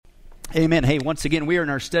Amen. Hey, once again, we are in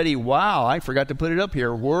our study. Wow, I forgot to put it up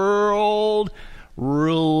here. World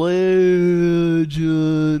religions.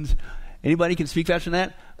 Anybody can speak faster than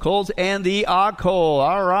that? Coles and the occult.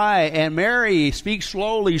 All right. And Mary, speak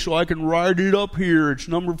slowly so I can write it up here. It's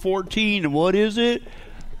number 14. And what is it?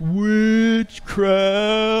 Witchcraft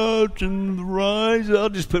and the rise. I'll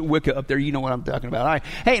just put Wicca up there. You know what I'm talking about. All right.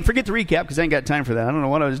 Hey, and forget to recap because I ain't got time for that. I don't know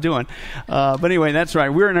what I was doing. But anyway, that's right.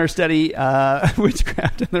 We're in our study,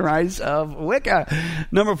 Witchcraft and the Rise of Wicca.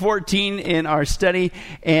 Number 14 in our study.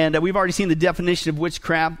 And we've already seen the definition of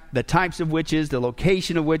witchcraft, the types of witches, the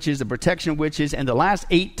location of witches, the protection of witches. And the last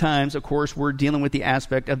 8 times, of course, we're dealing with the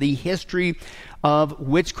aspect of the history of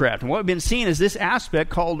witchcraft. And what we've been seeing is this aspect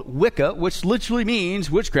called Wicca, which literally means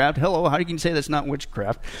witchcraft. Hello, how can you say that's not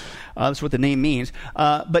witchcraft? That's what the name means.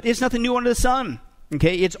 But it's nothing new under the sun.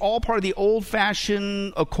 Okay, it's all part of the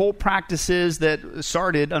old-fashioned occult practices that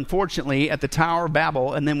started, unfortunately, at the Tower of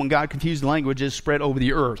Babel, and then when God confused the languages, spread over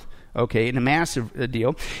the earth. Okay, in a massive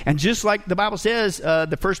deal. And just like the Bible says,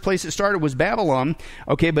 the first place it started was Babylon.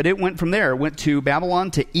 Okay, but it went from there. It went to Babylon,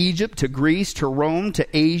 to Egypt, to Greece, to Rome, to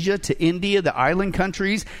Asia, to India, the island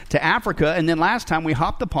countries, to Africa. And then last time we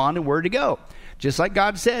hopped upon and where to go. Just like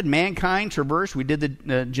God said, mankind traversed. We did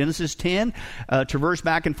the Genesis 10, traverse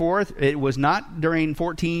back and forth. It was not during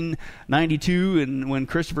 1492 and when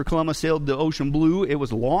Christopher Columbus sailed the ocean blue. It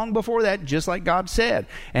was long before that, just like God said.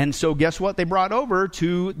 And so guess what they brought over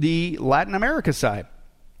to the Latin America side?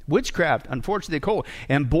 Witchcraft, unfortunately, cold.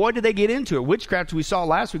 And boy, did they get into it. Witchcraft, we saw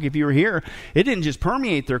last week, if you were here, it didn't just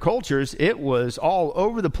permeate their cultures. It was all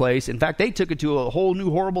over the place. In fact, they took it to a whole new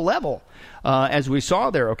horrible level, as we saw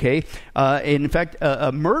there, okay? In fact,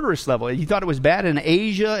 a murderous level. You thought it was bad in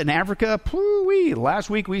Asia and Africa? Poo-wee. Last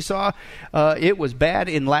week we saw it was bad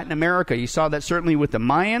in Latin America. You saw that certainly with the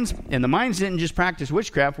Mayans. And the Mayans didn't just practice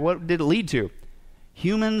witchcraft. What did it lead to?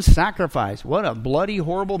 Human sacrifice. What a bloody,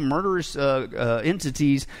 horrible, murderous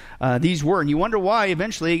entities these were. And you wonder why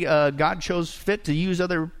eventually God chose fit to use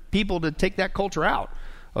other people to take that culture out.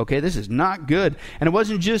 Okay, this is not good. And it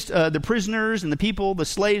wasn't just the prisoners and the people, the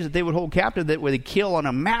slaves that they would hold captive that would kill on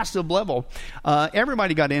a massive level.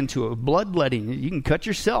 Everybody got into it. Bloodletting. You can cut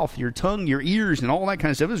yourself, your tongue, your ears, and all that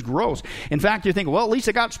kind of stuff. It was gross. In fact, you're thinking, well, at least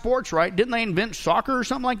they got sports right. Didn't they invent soccer or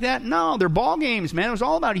something like that? No, they're ball games, man. It was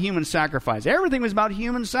all about human sacrifice. Everything was about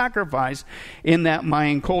human sacrifice in that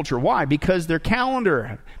Mayan culture. Why? Because their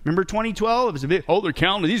calendar. Remember 2012? It was a bit, their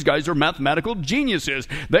calendar. These guys are mathematical geniuses.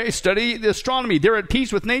 They study the astronomy. They're at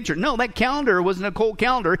peace with nature. No, that calendar was an occult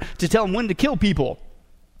calendar to tell them when to kill people.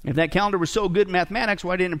 If that calendar was so good in mathematics,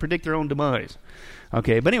 why didn't it predict their own demise?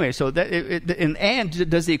 Okay, but anyway, so that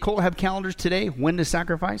and does the occult have calendars today? When to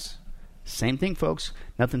sacrifice? Same thing, folks.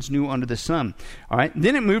 Nothing's new under the sun. All right.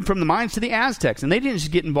 Then it moved from the Mayans to the Aztecs, and they didn't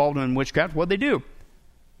just get involved in witchcraft. What'd they do?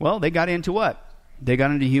 Well, they got into what? They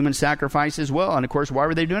got into human sacrifice as well. And, of course, why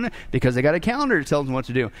were they doing it? Because they got a calendar that tells them what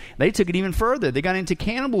to do. They took it even further. They got into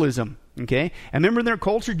cannibalism, okay? And remember in their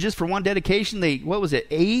culture, just for one dedication,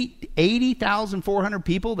 80,400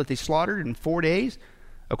 people that they slaughtered in 4 days,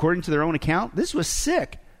 according to their own account? This was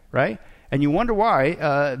sick, right? And you wonder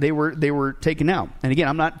why they were taken out. And, again,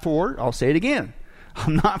 I'm not for, I'll say it again,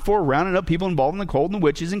 I'm not for rounding up people involved in the occult and the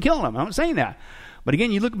witches and killing them. I'm not saying that. But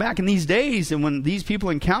again, you look back in these days, and when these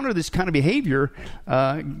people encounter this kind of behavior,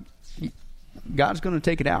 God's going to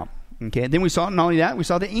take it out. Okay. Then we saw, not only that, we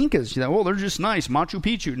saw the Incas. You know, they're just nice, Machu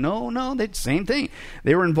Picchu. No, they same thing.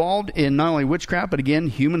 They were involved in not only witchcraft, but again,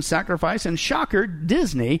 human sacrifice. And shocker,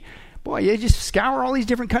 Disney. Boy, you just scour all these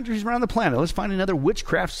different countries around the planet. Let's find another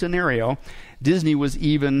witchcraft scenario. Disney was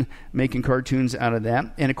even making cartoons out of that.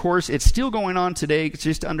 And, of course, it's still going on today. It's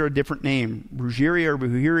just under a different name. Brujeria or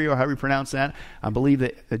Brujeria, however you pronounce that. I believe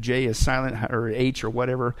that the J is silent or H or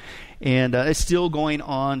whatever. And it's still going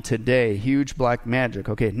on today. Huge black magic.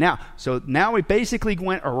 Okay, now we basically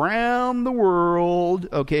went around the world,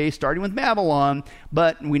 okay, starting with Babylon.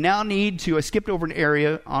 But we now need to, I skipped over an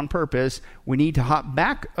area on purpose. We need to hop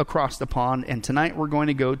back across the pond. And tonight we're going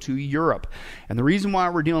to go to Europe. And the reason why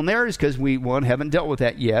we're dealing there is because we haven't dealt with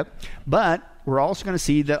that yet, but we're also going to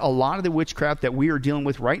see that a lot of the witchcraft that we are dealing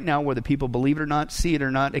with right now, whether people believe it or not, see it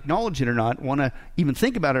or not, acknowledge it or not, want to even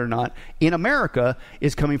think about it or not, in America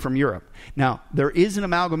is coming from Europe. Now, there is an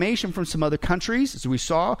amalgamation from some other countries. As we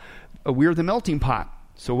saw, we're the melting pot.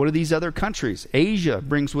 So what are these other countries? Asia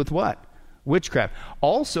brings with what? Witchcraft.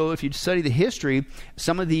 Also, if you study the history,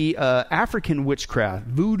 some of the African witchcraft,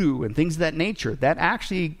 voodoo and things of that nature, that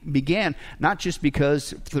actually began not just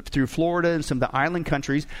because through Florida and some of the island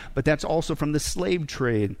countries, but that's also from the slave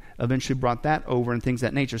trade. Eventually brought that over and things of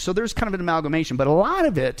that nature. So there's kind of an amalgamation. But a lot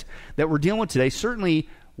of it that we're dealing with today, certainly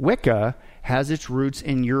Wicca has its roots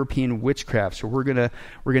in European witchcraft. So we're gonna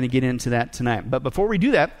get into that tonight. But before we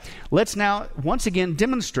do that, let's now once again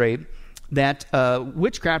demonstrate that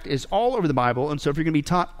witchcraft is all over the Bible. And so if you're going to be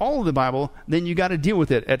taught all of the Bible, then you got to deal with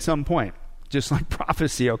it at some point. Just like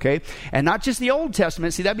prophecy, okay? And not just the Old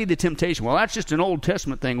Testament. See, that'd be the temptation. Well, that's just an Old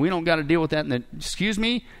Testament thing. We don't got to deal with that. Excuse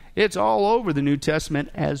me? It's all over the New Testament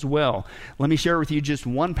as well. Let me share with you just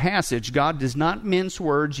one passage. God does not mince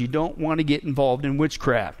words. You don't want to get involved in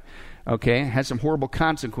witchcraft. Okay? It has some horrible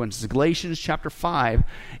consequences. Galatians chapter 5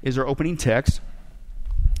 is our opening text.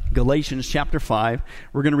 Galatians chapter 5.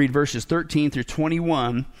 We're going to read verses 13 through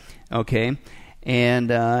 21. Okay?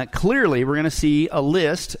 And clearly, we're going to see a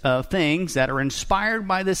list of things that are inspired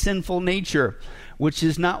by the sinful nature, which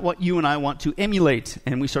is not what you and I want to emulate,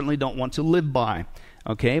 and we certainly don't want to live by.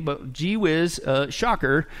 Okay, but gee whiz,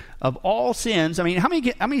 shocker, of all sins, I mean, how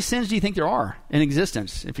many sins do you think there are in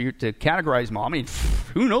existence? If you're to categorize them all, I mean,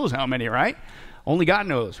 who knows how many, right? Only God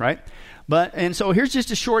knows, right? And so here's just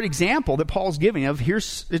a short example that Paul's giving of,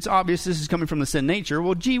 it's obvious this is coming from the sin nature.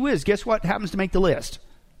 Well, gee whiz, guess what happens to make the list?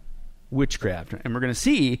 Witchcraft. And we're going to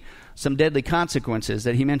see some deadly consequences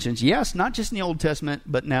that he mentions, yes, not just in the Old Testament,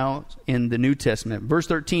 but now in the New Testament. Verse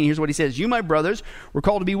 13, here's what he says. You, my brothers, were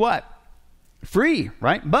called to be what? Free,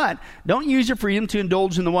 right? But don't use your freedom to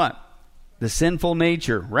indulge in the what? The sinful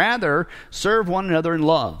nature. Rather, serve one another in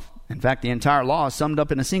love. In fact, the entire law is summed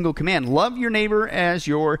up in a single command. Love your neighbor as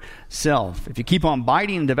yourself. If you keep on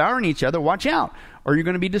biting and devouring each other, watch out, or you're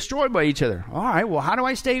going to be destroyed by each other. All right, well, how do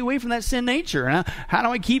I stay away from that sin nature? How do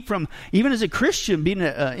I keep from, even as a Christian, being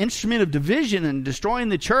an instrument of division and destroying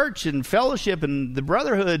the church and fellowship and the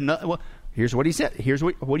brotherhood? Well, here's what he said.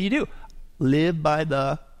 What do you do? Live by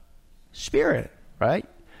the Spirit, right?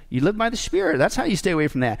 You live by the Spirit. That's how you stay away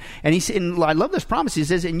from that. And he said, and I love this promise. He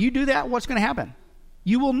says, and you do that, what's going to happen?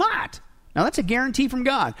 You will not. Now, that's a guarantee from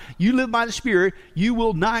God. You live by the Spirit, you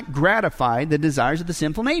will not gratify the desires of the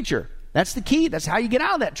sinful nature. That's the key. That's how you get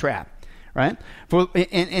out of that trap, right?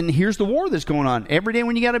 And here's the war that's going on every day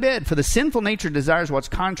when you get out of bed. For the sinful nature desires what's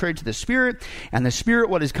contrary to the Spirit, and the Spirit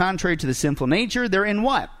what is contrary to the sinful nature. They're in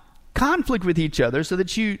what? Conflict with each other, so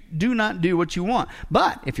that you do not do what you want.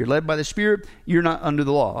 But if you're led by the Spirit, you're not under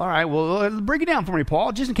the law. All right, well, break it down for me,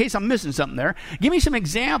 Paul, just in case I'm missing something there. Give me some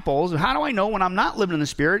examples of how do I know when I'm not living in the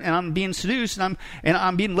Spirit and I'm being seduced and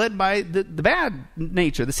I'm being led by the bad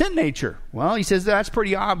nature, the sin nature. Well, he says that's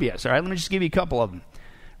pretty obvious. All right, let me just give you a couple of them.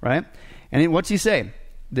 Right? And then what's he say?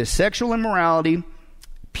 The sexual immorality,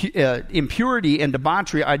 impurity and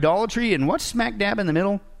debauchery, idolatry, and what's smack dab in the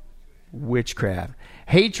middle? Witchcraft.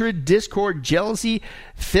 Hatred, discord, jealousy,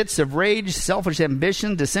 fits of rage, selfish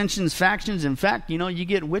ambition, dissensions, factions. In fact, you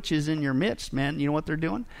get witches in your midst, man. You know what they're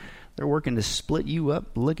doing? They're working to split you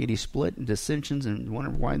up, lickety-split, and dissensions, and wonder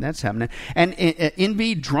why that's happening. And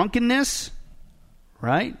envy, drunkenness,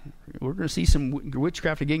 right? We're going to see some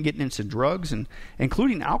witchcraft again getting into drugs, and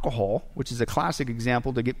including alcohol, which is a classic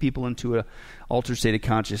example to get people into an altered state of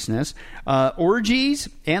consciousness. Orgies,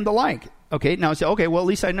 and the like. Okay, now I say, okay, well, at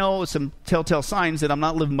least I know some telltale signs that I'm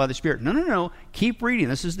not living by the Spirit. No. Keep reading.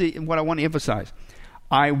 This is what I want to emphasize.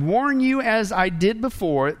 I warn you, as I did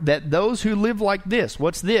before, that those who live like this,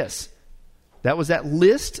 what's this? That was that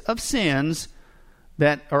list of sins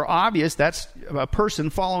that are obvious. That's a person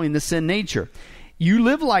following the sin nature. You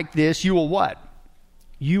live like this, you will what?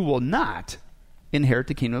 You will not inherit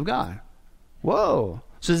the kingdom of God. Whoa.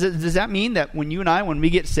 So does that mean that when you and I, when we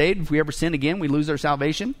get saved, if we ever sin again, we lose our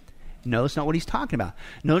salvation? No, that's not what he's talking about.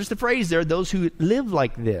 Notice the phrase there, those who live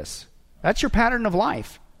like this. That's your pattern of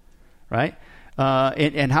life, right?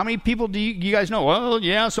 And how many people do you guys know? Well,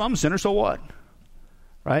 yeah, so I'm a sinner, so what?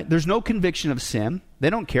 Right? There's no conviction of sin. They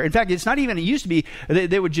don't care. In fact, it's not even, it used to be,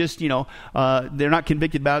 they would just, they're not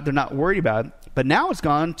convicted about it, they're not worried about it. But now it's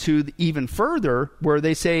gone to even further where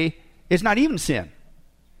they say it's not even sin.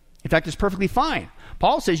 In fact, it's perfectly fine.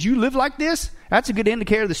 Paul says, you live like this, that's a good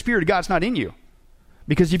indicator the Spirit of God's not in you.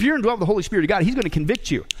 Because if you're indwelt with the Holy Spirit of God, He's going to convict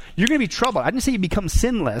you. You're going to be troubled. I didn't say you become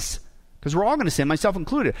sinless, because we're all going to sin, myself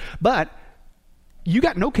included. But you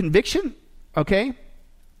got no conviction, okay?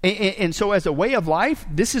 And so as a way of life,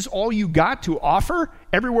 this is all you got to offer.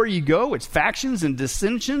 Everywhere you go, it's factions and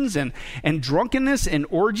dissensions and drunkenness and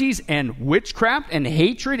orgies and witchcraft and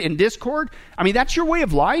hatred and discord. I mean, that's your way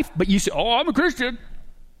of life, but you say, oh, I'm a Christian.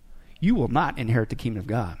 You will not inherit the kingdom of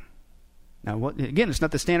God. Now, again, it's not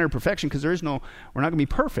the standard of perfection, because we're not going to be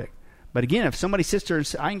perfect. But again, if somebody sits there and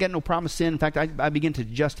says, I ain't got no problem with sin, in fact, I begin to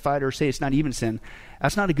justify it or say it's not even sin,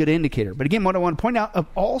 that's not a good indicator. But again, what I want to point out, of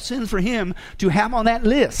all sins for him to have on that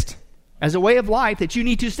list as a way of life that you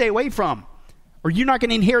need to stay away from, or you're not going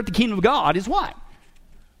to inherit the kingdom of God, is what?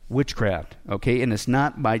 witchcraft, okay? And it's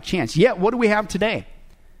not by chance. Yet, what do we have today?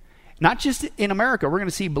 Not just in America. We're going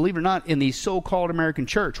to see, believe it or not, in the so-called American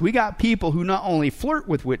church. We got people who not only flirt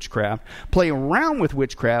with witchcraft, play around with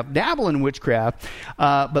witchcraft, dabble in witchcraft,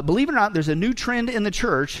 but believe it or not, there's a new trend in the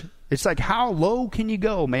church. It's like, how low can you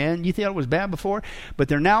go, man? You thought it was bad before? But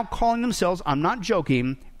they're now calling themselves, I'm not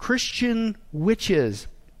joking, Christian witches.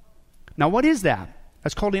 Now, what is that?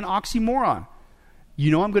 That's called an oxymoron. You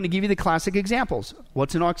know, I'm going to give you the classic examples.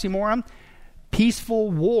 What's an oxymoron? Peaceful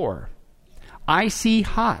war. Icy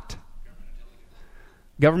hot.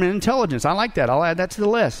 Government intelligence. I like that. I'll add that to the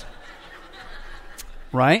list.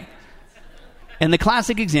 Right? And the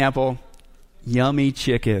classic example, yummy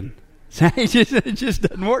chicken. It just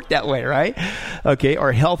doesn't work that way, right? Okay,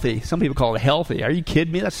 or healthy. Some people call it healthy. Are you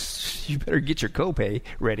kidding me? You better get your copay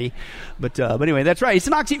ready. But anyway, that's right. It's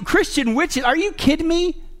an Christian witches. Are you kidding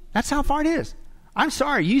me? That's how far it is. I'm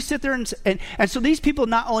sorry. You sit there and so these people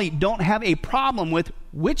not only don't have a problem with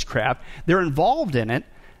witchcraft, they're involved in it.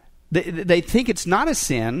 They think it's not a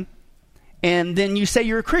sin, and then you say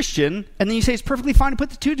you're a Christian, and then you say it's perfectly fine to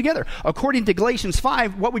put the two together. According to Galatians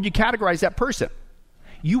 5, what would you categorize that person?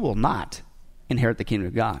 You will not inherit the kingdom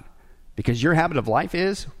of God, because your habit of life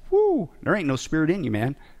is, there ain't no spirit in you,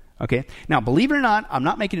 man. Okay? Now, believe it or not, I'm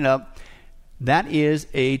not making it up. That is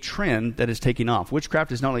a trend that is taking off.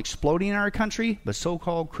 Witchcraft is not only exploding in our country, but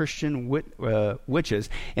so-called Christian witches.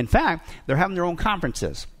 In fact, they're having their own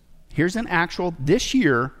conferences. Here's an actual, this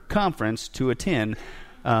year, conference to attend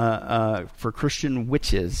for Christian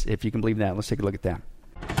witches, if you can believe that. Let's take a look at that.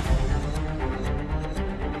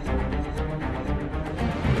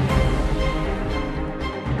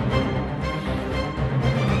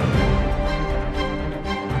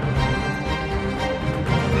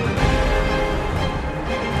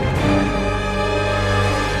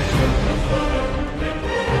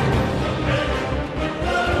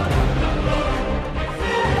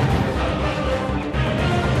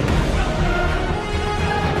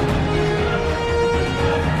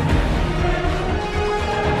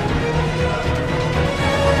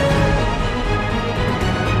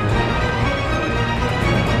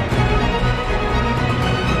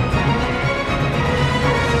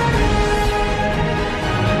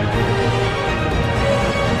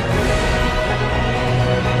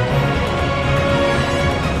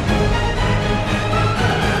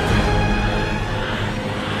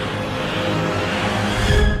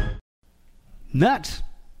 Nuts.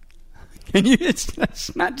 And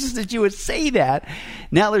it's not just that you would say that.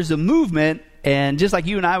 Now there's a movement, and just like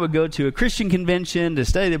you and I would go to a Christian convention to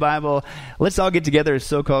study the Bible, let's all get together as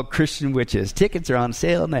so-called Christian witches. Tickets are on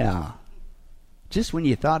sale now. Just when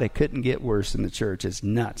you thought it couldn't get worse in the church. It's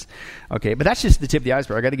nuts. Okay, but that's just the tip of the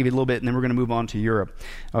iceberg. I got to give you a little bit, and then we're going to move on to Europe.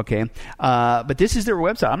 Okay, but this is their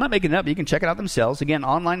website. I'm not making it up. You can check it out themselves. Again,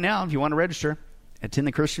 online now if you want to register. Attend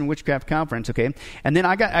the Christian Witchcraft Conference, okay? And then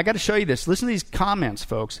I got to show you this. Listen to these comments,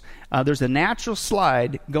 folks. There's a natural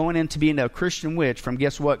slide going into being a Christian witch from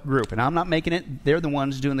guess what group? And I'm not making it. They're the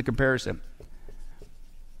ones doing the comparison.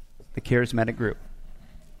 The charismatic group.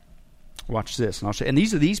 Watch this. And I'll show you. And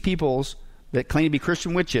these are these peoples that claim to be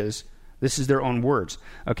Christian witches. This is their own words.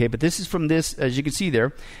 Okay, but this is from this, as you can see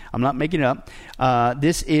there. I'm not making it up.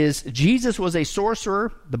 This is, Jesus was a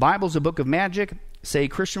sorcerer. The Bible's a book of magic. Say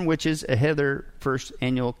Christian witches ahead of their first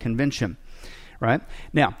annual convention. Right?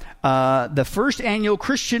 Now, the first annual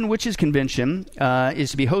Christian Witches Convention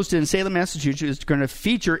is to be hosted in Salem, Massachusetts. It's going to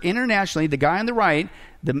feature internationally the guy on the right,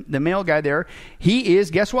 the male guy there. He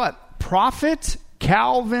is, guess what? Prophet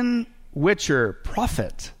Calvin Witcher.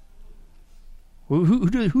 Prophet.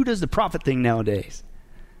 Who does the prophet thing nowadays?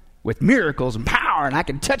 With miracles and power, and I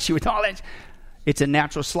can touch you with all that. It's a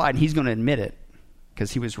natural slide, and he's going to admit it.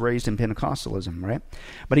 Because he was raised in Pentecostalism, right?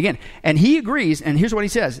 But again, and he agrees, and here's what he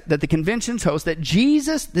says, that the convention's host, that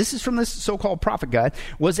Jesus, this is from this so-called prophet guy,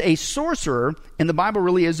 was a sorcerer, and the Bible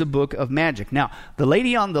really is a book of magic. Now, the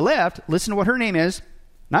lady on the left, listen to what her name is,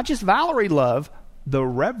 not just Valerie Love, the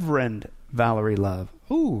Reverend Valerie Love.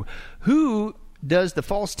 Ooh, who does the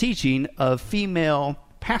false teaching of female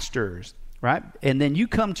pastors, right? And then you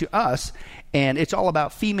come to us, and it's all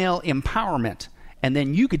about female empowerment, and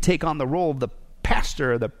then you could take on the role of the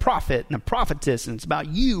pastor, the prophet, and the prophetess, and it's about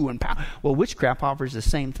you and power. Well, witchcraft offers the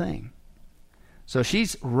same thing. So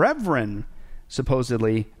she's Reverend,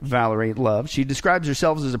 supposedly, Valerie Love. She describes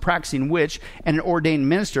herself as a practicing witch and an ordained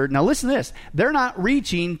minister. Now listen to this. They're not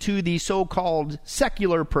reaching to the so-called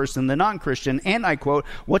secular person, the non-Christian, and I quote,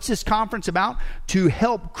 what's this conference about? To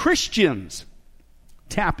help Christians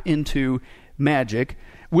tap into magic,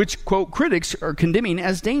 which, quote, critics are condemning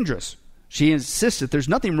as dangerous. She insists that there's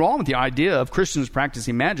nothing wrong with the idea of Christians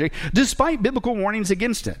practicing magic, despite biblical warnings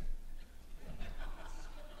against it.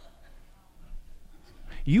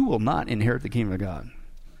 You will not inherit the kingdom of God.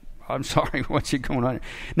 I'm sorry, what's going on?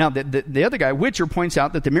 Now, the other guy, Witcher, points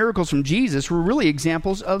out that the miracles from Jesus were really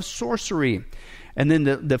examples of sorcery. And then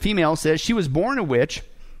the female says she was born a witch,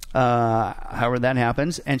 however that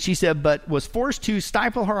happens. And she said, but was forced to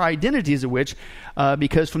stifle her identity as a witch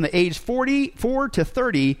because from the age 44 to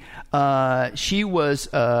 30, she was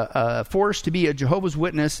forced to be a Jehovah's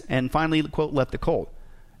Witness and finally, quote, left the cult.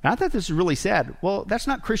 And I thought this was really sad. Well, that's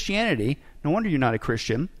not Christianity. No wonder you're not a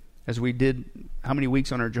Christian, as we did how many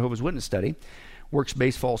weeks on our Jehovah's Witness study,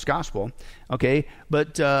 works-based false gospel. Okay,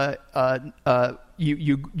 but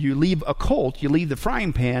you leave a cult, you leave the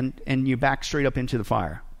frying pan, and you back straight up into the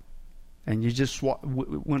fire, and you just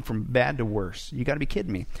went from bad to worse. You got to be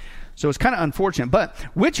kidding me. So it's kind of unfortunate. But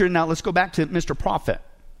Witcher, now let's go back to Mr. Prophet,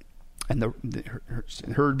 and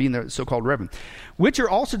her being the so-called Reverend. Witcher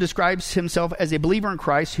also describes himself as a believer in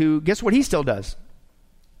Christ who, guess what he still does?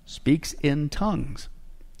 Speaks in tongues.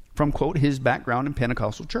 From, quote, his background in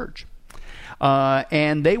Pentecostal church.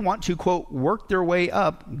 And they want to, quote, work their way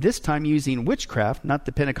up, this time using witchcraft, not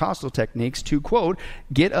the Pentecostal techniques, to, quote,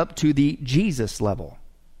 get up to the Jesus level.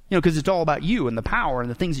 You know, because it's all about you and the power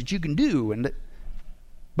and the things that you can do.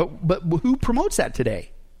 But who promotes that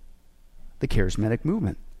today? The charismatic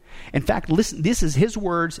movement. In fact, listen, this is his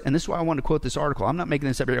words, and this is why I want to quote this article. I'm not making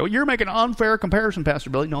this up here. Oh, you're making an unfair comparison, Pastor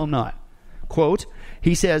Billy. No, I'm not. Quote,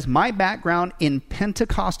 he says, my background in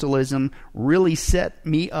Pentecostalism really set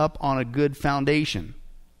me up on a good foundation.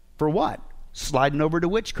 For what? Sliding over to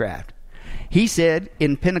witchcraft. He said,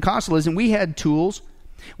 in Pentecostalism, we had tools.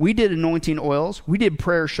 We did anointing oils. We did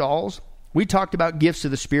prayer shawls. We talked about gifts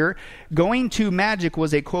of the Spirit. Going to magic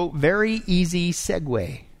was a, quote, very easy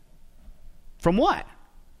segue. From what?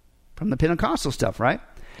 From the Pentecostal stuff, right?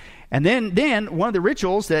 And then one of the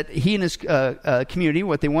rituals that he and his community,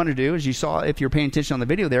 what they want to do, as you saw if you're paying attention on the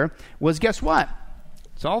video there, was guess what?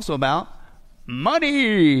 It's also about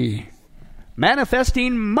money.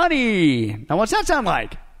 Manifesting money. Now what's that sound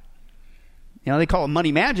like? You know, they call it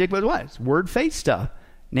money magic, but what? It's word faith stuff.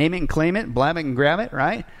 Name it and claim it, blab it and grab it,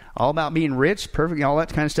 right? All about being rich, perfect, all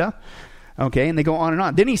that kind of stuff. Okay, and they go on and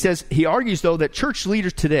on. Then he argues, though, that church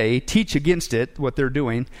leaders today teach against it, what they're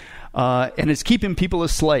doing, and it's keeping people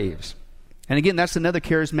as slaves. And again, that's another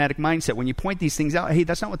charismatic mindset. When you point these things out, hey,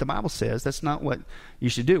 that's not what the Bible says. That's not what you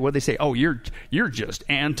should do. What do they say? Oh, you're just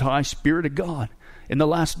anti-Spirit of God in the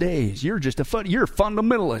last days. You're just you're a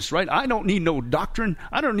fundamentalist, right? I don't need no doctrine.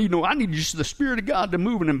 I need just the Spirit of God to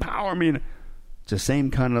move and empower me. It's the same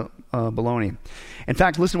kind of baloney. In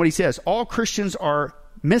fact, listen to what he says. All Christians are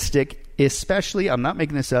mystic, especially, I'm not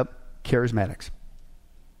making this up, charismatics.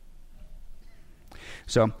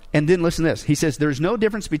 So, and then listen to this. He says, there's no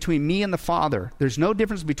difference between me and the Father. There's no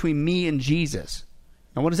difference between me and Jesus.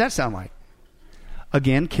 Now, what does that sound like?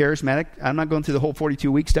 Again, charismatic. I'm not going through the whole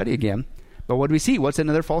 42-week study again. But what do we see? What's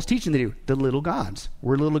another false teaching they do? The little gods.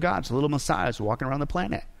 We're little gods, little messiahs walking around the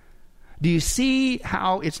planet. Do you see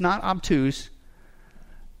how it's not obtuse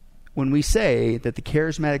when we say that the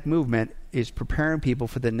charismatic movement is preparing people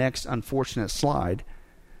for the next unfortunate slide?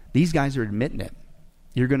 These guys are admitting it.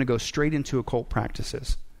 You're going to go straight into occult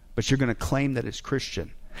practices, but you're going to claim that it's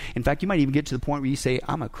Christian. In fact, you might even get to the point where you say,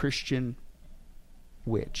 I'm a Christian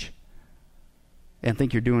witch, and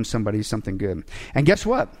think you're doing somebody something good. And guess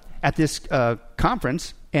what? At this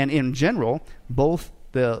conference, and in general, both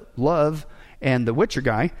the Love and the Witcher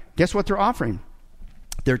guy, guess what they're offering?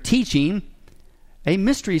 They're teaching a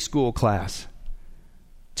mystery school class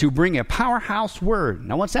to bring a powerhouse word.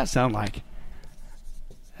 Now, what's that sound like?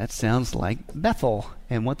 That sounds like Bethel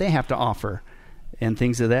and what they have to offer and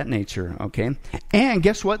things of that nature, okay? And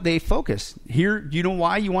guess what? They focus. Here, you know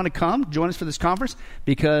why you want to come? Join us for this conference?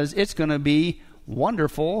 Because it's going to be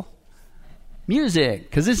wonderful music.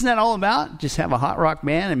 Because isn't that all about? Just have a hot rock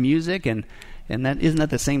band and music, and that isn't that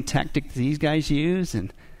the same tactic these guys use,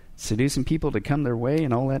 and seducing people to come their way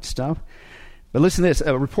and all that stuff? But listen to this.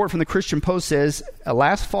 A report from the Christian Post says,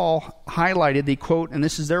 last fall highlighted the, quote, and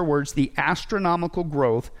this is their words, the astronomical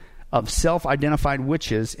growth of self-identified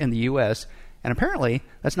witches in the U.S., and apparently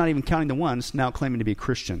that's not even counting the ones now claiming to be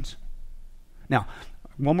Christians. Now,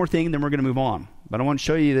 one more thing, then we're going to move on. But I want to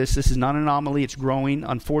show you this. This is not an anomaly. It's growing,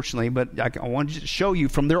 unfortunately. But I want to show you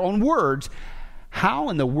from their own words, how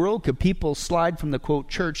in the world could people slide from the, quote,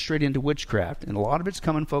 church straight into witchcraft? And a lot of it's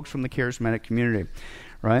coming, folks, from the charismatic community.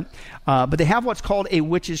 Right? But they have what's called a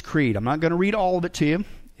witch's creed. I'm not going to read all of it to you.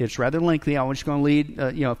 It's rather lengthy. I'm just going to lead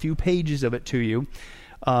a few pages of it to you.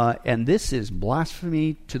 And this is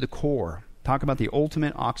blasphemy to the core. Talk about the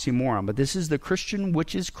ultimate oxymoron. But this is the Christian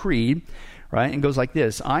Witch's Creed, right? And goes like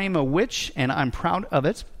this. I am a witch, and I'm proud of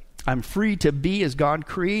it. I'm free to be as God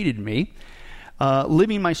created me.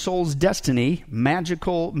 Living my soul's destiny,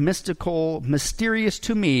 magical, mystical, mysterious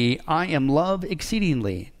to me. I am love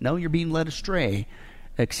exceedingly. No, you're being led astray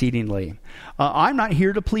exceedingly. I'm not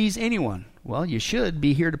here to please anyone. Well, you should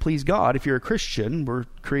be here to please God. If you're a Christian, we're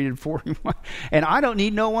created for you. And I don't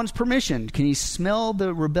need no one's permission. Can you smell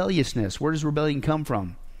the rebelliousness? Where does rebellion come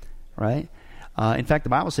from? Right? In fact, the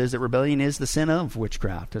Bible says that rebellion is the sin of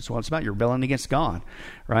witchcraft. That's what it's about. You're rebelling against God,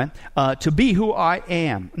 right? To be who I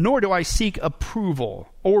am, nor do I seek approval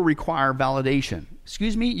or require validation.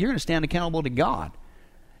 Excuse me, you're going to stand accountable to God.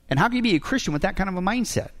 And how can you be a Christian with that kind of a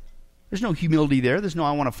mindset? There's no humility there. There's no,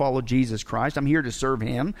 I want to follow Jesus Christ. I'm here to serve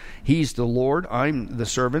him. He's the Lord. I'm the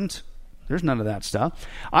servant. There's none of that stuff.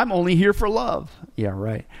 I'm only here for love. Yeah,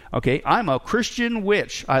 right. Okay, I'm a Christian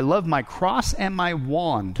witch. I love my cross and my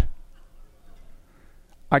wand.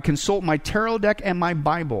 I consult my tarot deck and my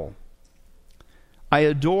Bible. I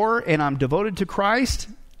adore and I'm devoted to Christ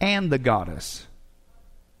and the goddess.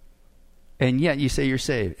 And yet you say you're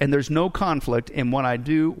saved. And there's no conflict in what I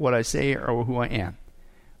do, what I say, or who I am.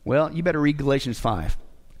 Well, you better read Galatians 5.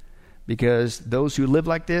 Because those who live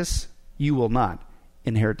like this, you will not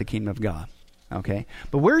inherit the kingdom of God. Okay?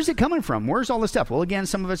 But where is it coming from? Where's all this stuff? Well, again,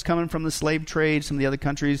 some of it's coming from the slave trade, some of the other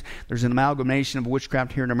countries. There's an amalgamation of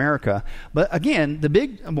witchcraft here in America. But again, the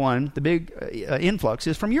big one, the big influx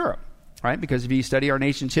is from Europe, right? Because if you study our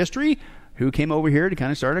nation's history, who came over here to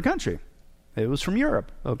kind of start a country? It was from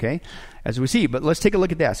Europe, okay, as we see. But let's take a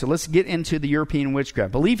look at that. So let's get into the European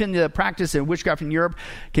witchcraft. Belief in the practice of witchcraft in Europe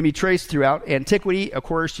can be traced throughout antiquity. Of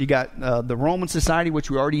course, you got the Roman society,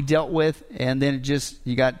 which we already dealt with, and then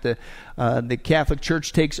you got the Catholic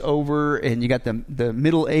Church takes over, and you got the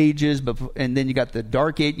Middle Ages, and then you got the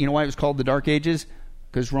Dark Age. You know why it was called the Dark Ages?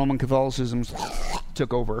 Because Roman Catholicism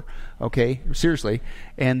took over, okay, seriously.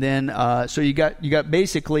 And then, so you got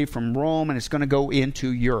basically from Rome, and it's going to go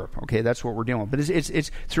into Europe, okay, that's what we're dealing with. But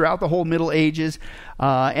it's throughout the whole Middle Ages,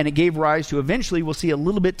 and it gave rise to, eventually, we'll see a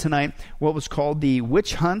little bit tonight, what was called the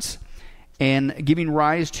witch hunts, and giving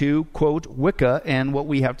rise to, quote, Wicca, and what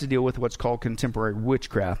we have to deal with, what's called contemporary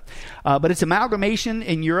witchcraft. But it's amalgamation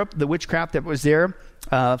in Europe, the witchcraft that was there.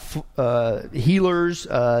 Healers,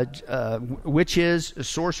 witches,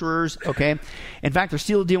 sorcerers, okay? In fact, they're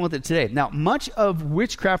still dealing with it today. Now, much of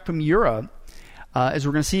witchcraft from Europe, as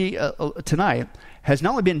we're going to see tonight, has not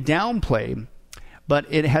only been downplayed,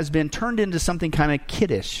 but it has been turned into something kind of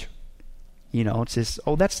kiddish. You know, it's just,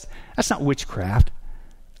 that's not witchcraft.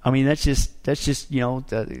 I mean, that's just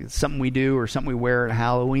something we do or something we wear at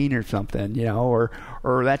Halloween or something, or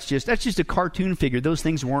that's just a cartoon figure. Those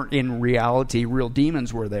things weren't in reality real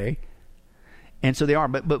demons, were they? And so they are.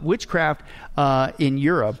 But witchcraft in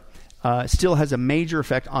Europe still has a major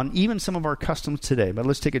effect on even some of our customs today. But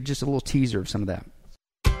let's take just a little teaser of some of that.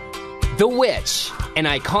 The Witch, an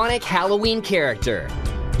iconic Halloween character,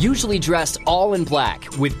 usually dressed all in black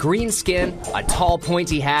with green skin, a tall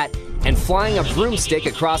pointy hat, and flying a broomstick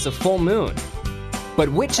across a full moon. But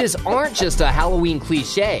witches aren't just a Halloween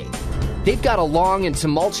cliche. They've got a long and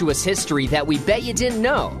tumultuous history that we bet you didn't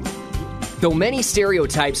know. Though many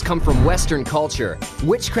stereotypes come from Western culture,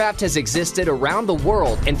 witchcraft has existed around the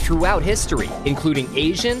world and throughout history, including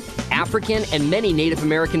Asian, African, and many Native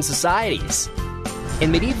American societies.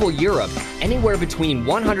 In medieval Europe, anywhere between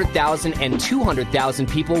 100,000 and 200,000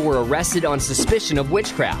 people were arrested on suspicion of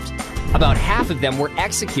witchcraft. About half of them were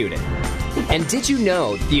executed. And did you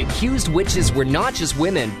know the accused witches were not just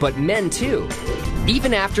women, but men too?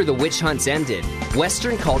 Even after the witch hunts ended,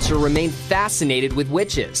 Western culture remained fascinated with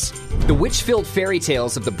witches. The witch-filled fairy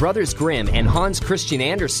tales of the Brothers Grimm and Hans Christian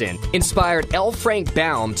Andersen inspired L. Frank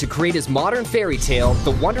Baum to create his modern fairy tale,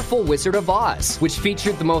 The Wonderful Wizard of Oz, which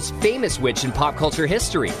featured the most famous witch in pop culture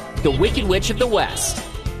history, the Wicked Witch of the West.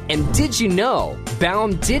 And did you know,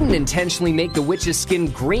 Baum didn't intentionally make the witch's skin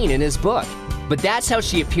green in his book, but that's how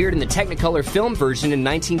she appeared in the Technicolor film version in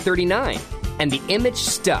 1939, and the image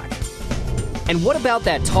stuck. And what about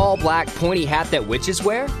that tall black pointy hat that witches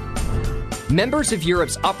wear? Members of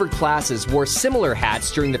Europe's upper classes wore similar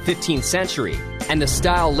hats during the 15th century, and the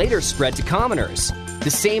style later spread to commoners,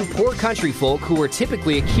 the same poor country folk who were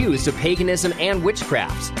typically accused of paganism and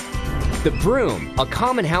witchcraft. The broom, a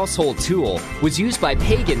common household tool, was used by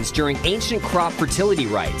pagans during ancient crop fertility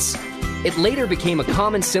rites. It later became a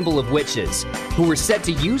common symbol of witches, who were said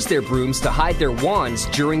to use their brooms to hide their wands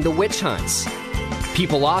during the witch hunts.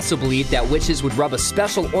 People also believed that witches would rub a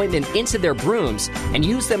special ointment into their brooms and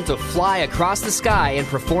use them to fly across the sky and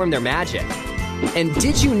perform their magic. And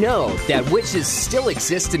did you know that witches still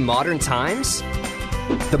exist in modern times?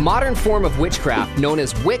 The modern form of witchcraft, known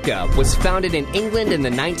as Wicca, was founded in England in the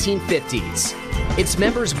 1950s. Its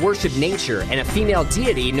members worship nature and a female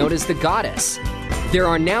deity known as the goddess. There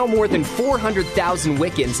are now more than 400,000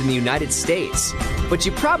 Wiccans in the United States, but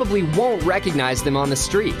you probably won't recognize them on the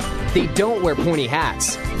street. They don't wear pointy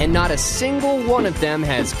hats, and not a single one of them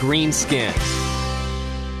has green skin.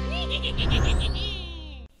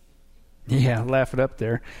 Yeah, laugh it up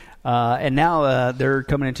there. And now they're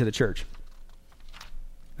coming into the church.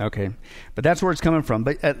 Okay, but that's where it's coming from.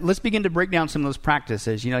 But let's begin to break down some of those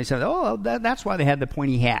practices. You know, you said, that's why they had the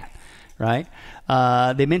pointy hat, right?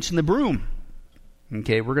 They mentioned the broom.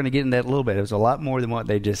 Okay, we're going to get into that a little bit. It was a lot more than what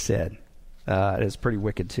they just said. It's pretty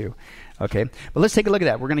wicked, too. Okay, but let's take a look at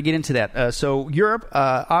that. We're going to get into that. So Europe,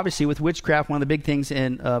 obviously, with witchcraft, one of the big things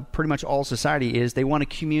in pretty much all society is they want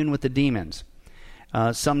to commune with the demons.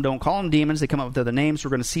 Some don't call them demons. They come up with other names. We're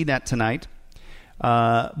going to see that tonight.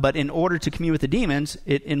 But in order to commune with the demons,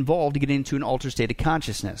 it involved getting into an altered state of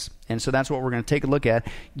consciousness. And so that's what we're going to take a look at.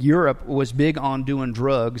 Europe was big on doing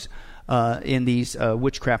drugs in these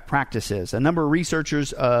witchcraft practices. A number of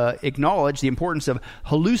researchers acknowledge the importance of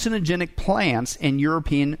hallucinogenic plants in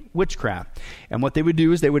European witchcraft. And what they would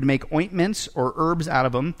do is they would make ointments or herbs out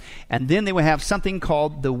of them, and then they would have something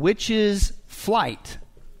called the witch's flight,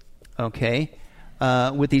 okay,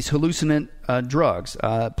 with these hallucinant drugs.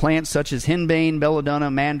 Plants such as henbane,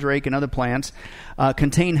 belladonna, mandrake, and other plants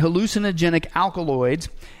contain hallucinogenic alkaloids,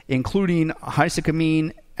 including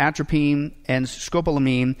hyoscyamine, atropine, and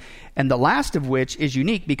scopolamine, and the last of which is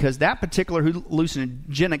unique because that particular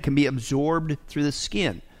hallucinogenic can be absorbed through the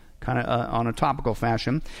skin, kind of on a topical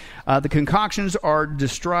fashion. The concoctions are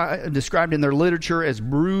described in their literature as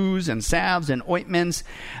brews and salves and ointments.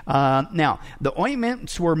 Now, the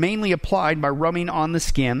ointments were mainly applied by rubbing on the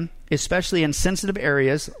skin, especially in sensitive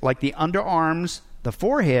areas like the underarms, the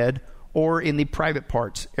forehead, or in the private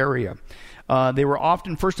parts area. They were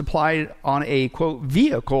often first applied on a, quote,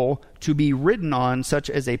 vehicle to be ridden on, such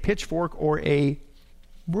as a pitchfork or a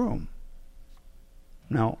broom.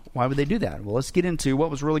 Now, why would they do that? Well, let's get into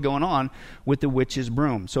what was really going on with the witch's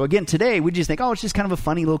broom. So again, today we just think, it's just kind of a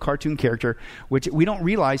funny little cartoon character, which we don't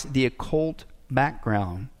realize the occult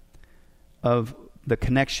background of the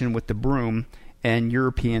connection with the broom and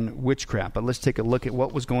European witchcraft. But let's take a look at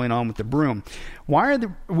what was going on with the broom. Why are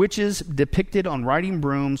the witches depicted on riding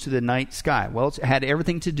brooms through the night sky? Well, it had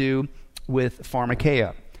everything to do with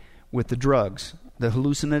pharmakeia, with the drugs, the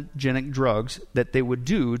hallucinogenic drugs that they would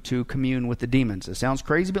do to commune with the demons. It sounds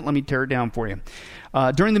crazy, but let me tear it down for you.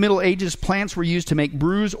 During the Middle Ages, plants were used to make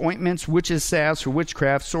brews, ointments, witches' salves for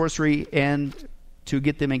witchcraft, sorcery, and to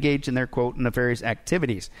get them engaged in their, quote, nefarious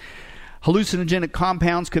activities. Hallucinogenic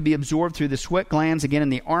compounds could be absorbed through the sweat glands, again in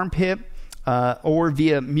the armpit, or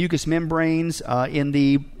via mucous membranes in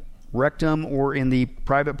the rectum or in the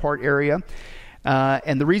private part area.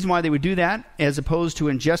 And the reason why they would do that, as opposed to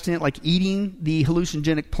ingesting it like eating the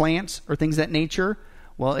hallucinogenic plants or things of that nature,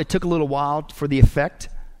 well, it took a little while for the effect.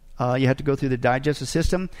 You had to go through the digestive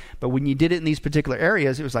system. But when you did it in these particular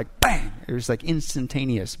areas, it was like bang! It was like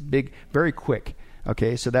instantaneous, big, very quick.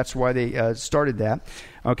 Okay, so that's why they started that.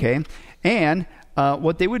 Okay, and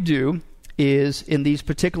what they would do is in these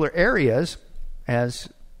particular areas, as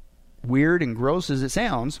weird and gross as it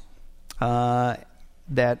sounds,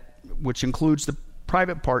 which includes the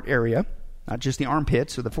private part area, not just the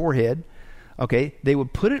armpits or the forehead, okay, they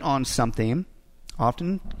would put it on something,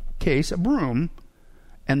 often case a broom,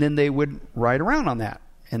 and then they would ride around on that.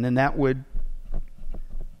 And then that would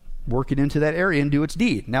work it into that area and do its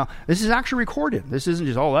deed. Now, this is actually recorded. This isn't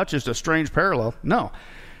just, that's just a strange parallel. No.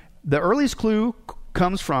 The earliest clue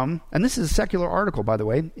comes from, and this is a secular article, by the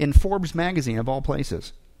way, in Forbes magazine, of all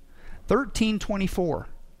places, 1324.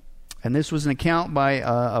 And this was an account by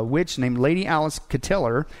a witch named Lady Alice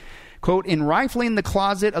Cateller. Quote, in rifling the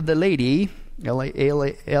closet of the lady, Ladie,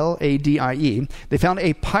 they found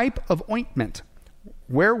a pipe of ointment,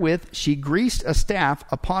 wherewith she greased a staff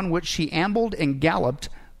upon which she ambled and galloped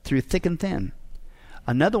through thick and thin.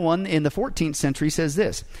 Another one in the 14th century says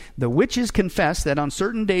this: the witches confess that on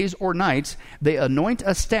certain days or nights they anoint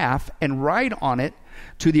a staff and ride on it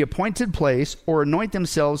to the appointed place, or anoint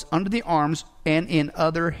themselves under the arms and in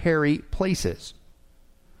other hairy places.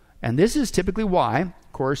 And this is typically why,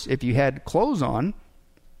 of course, if you had clothes on,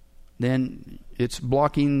 then it's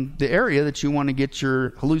blocking the area that you want to get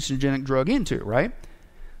your hallucinogenic drug into, right?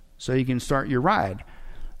 So you can start your ride.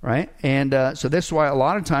 Right? And so that's why a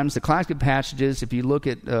lot of times the classic passages, if you look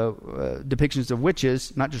at depictions of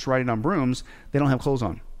witches, not just riding on brooms, they don't have clothes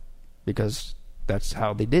on because That's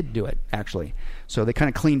how they did do it, actually. So they kind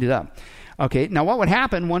of cleaned it up. Okay, now what would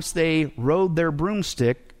happen once they rode their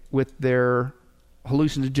broomstick with their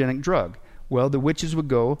hallucinogenic drug? Well, the witches would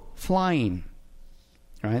go flying.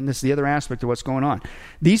 Right? And this is the other aspect of what's going on.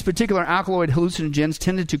 These particular alkaloid hallucinogens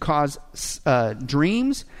tended to cause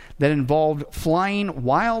dreams that involved flying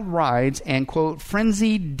wild rides and, quote,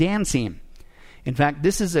 frenzied dancing. In fact,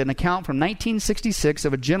 this is an account from 1966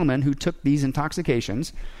 of a gentleman who took these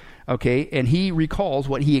intoxications, okay, and he recalls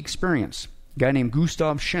what he experienced. A guy named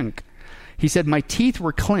Gustav Schenk. He said, "My teeth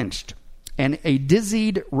were clenched, and a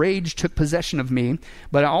dizzied rage took possession of me,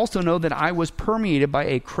 but I also know that I was permeated by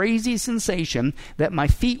a crazy sensation that my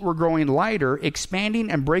feet were growing lighter, expanding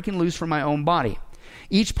and breaking loose from my own body.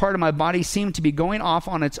 Each part of my body seemed to be going off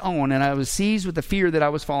on its own, and I was seized with the fear that I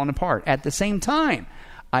was falling apart. At the same time,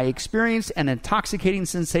 I experienced an intoxicating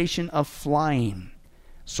sensation of flying.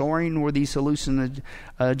 Soaring where these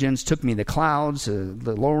hallucinogens took me, the clouds,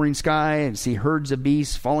 the lowering sky, and see herds of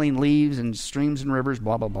beasts, falling leaves, and streams and rivers,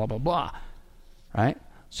 blah, blah, blah, blah, blah." Right?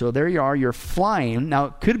 So there you are, you're flying. Now,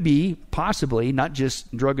 it could be possibly not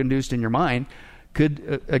just drug-induced in your mind.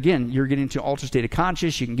 Could, again, you're getting into altered state of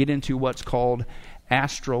conscious. You can get into what's called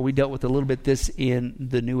astral. We dealt with a little bit this in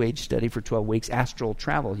the New Age study for 12 weeks, astral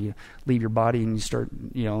travel. You leave your body and you start,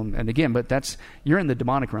 and again, but you're in the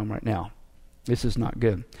demonic realm right now. This is not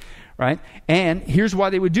good, right? And here's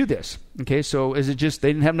why they would do this. Okay, so is it just they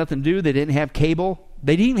didn't have nothing to do? They didn't have cable?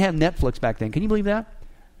 They didn't even have Netflix back then. Can you believe that?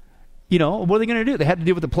 What are they going to do? They had to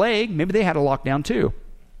deal with the plague. Maybe they had a lockdown too.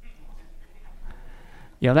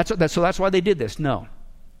 That's why they did this. No.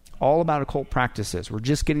 All about occult practices. We're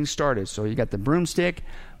just getting started. So you got the broomstick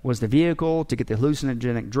was the vehicle to get the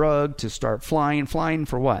hallucinogenic drug to start flying. Flying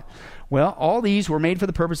for what? Well, all these were made for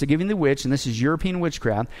the purpose of giving the witch, and this is European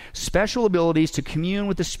witchcraft, special abilities to commune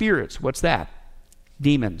with the spirits. What's that?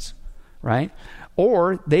 Demons, right?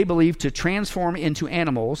 Or they believe to transform into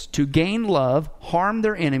animals, to gain love, harm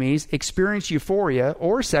their enemies, experience euphoria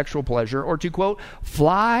or sexual pleasure, or to, quote,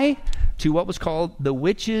 fly to what was called the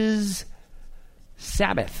witch's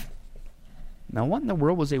Sabbath. Now, what in the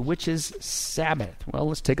world was a witch's Sabbath? Well,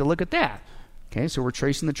 let's take a look at that. Okay, so we're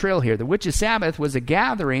tracing the trail here. The witch's Sabbath was a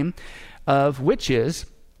gathering of witches,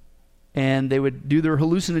 and they would do their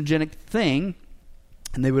hallucinogenic thing,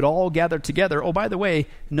 and they would all gather together. Oh, by the way,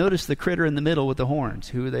 notice the critter in the middle with the horns,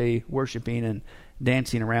 who are they worshiping and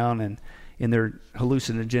dancing around and in their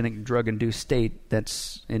hallucinogenic drug-induced state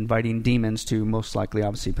that's inviting demons to most likely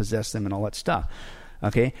obviously possess them and all that stuff.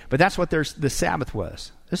 Okay, but that's what the Sabbath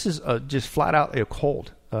was. This is just flat out a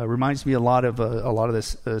cult. Reminds me a lot of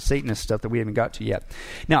this Satanist stuff that we haven't got to yet.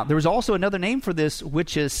 Now, there was also another name for this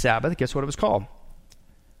witch's Sabbath. Guess what it was called?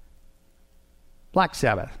 Black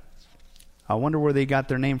Sabbath. I wonder where they got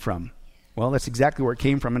their name from. Well, that's exactly where it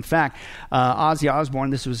came from. In fact, Ozzy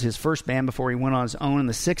Osbourne, this was his first band before he went on his own in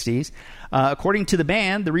the 60s. According to the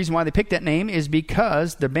band, the reason why they picked that name is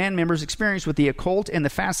because the band members' experience with the occult and the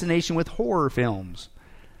fascination with horror films.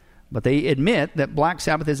 But they admit that Black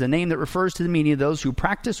Sabbath is a name that refers to the meaning of those who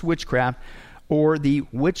practice witchcraft or the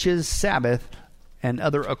witch's Sabbath and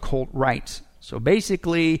other occult rites. So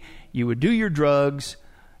basically, you would do your drugs,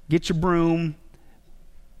 get your broom,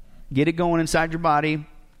 get it going inside your body.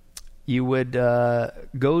 You would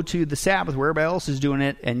go to the Sabbath where everybody else is doing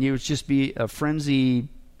it, and you would just be a frenzy,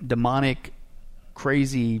 demonic,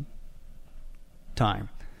 crazy time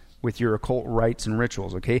with your occult rites and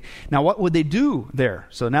rituals, okay? Now, what would they do there?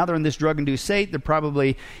 So now they're in this drug-induced state. They're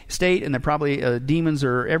probably demons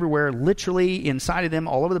are everywhere, literally inside of them,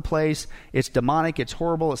 all over the place. It's demonic. It's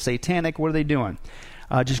horrible. It's satanic. What are they doing?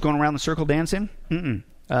 Just going around the circle dancing?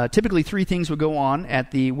 Typically, three things would go on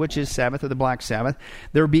at the witch's Sabbath or the Black Sabbath.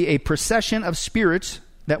 There would be a procession of spirits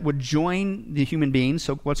that would join the human beings.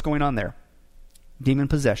 So what's going on there? Demon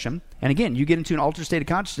possession. And again, you get into an altered state of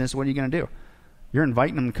consciousness, what are you going to do? You're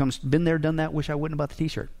inviting them to come, been there, done that, wish I wouldn't have bought the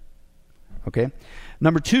t-shirt. Okay?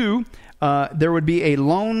 Number two, there would be a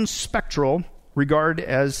lone spectral regarded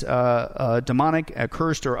as demonic,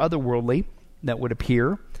 accursed, or otherworldly that would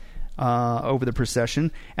appear over the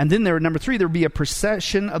procession. And then number three, there would be a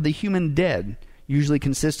procession of the human dead, usually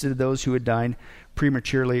consisted of those who had died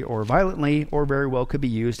prematurely or violently, or very well could be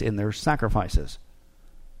used in their sacrifices.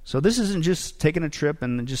 So this isn't just taking a trip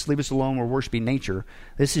and just leave us alone, we're worshiping nature.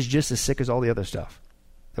 This is just as sick as all the other stuff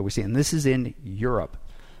that we see. And this is in Europe.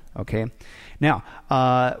 Okay? Now,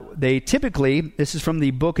 this is from the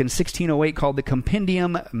book in 1608 called the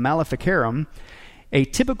Compendium Maleficarum. A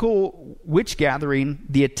typical witch gathering,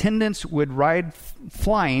 the attendants would ride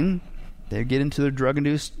flying. They'd get into their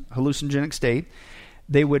drug-induced hallucinogenic state.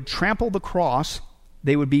 They would trample the cross.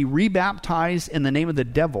 They would be rebaptized in the name of the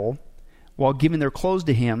devil. while giving their clothes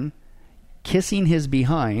to him, kissing his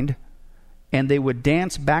behind, and they would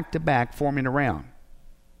dance back to back, forming a round.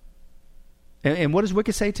 And what does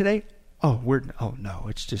Wicca say today? No,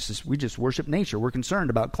 it's just we just worship nature. We're concerned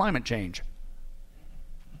about climate change.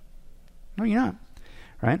 No, you're not.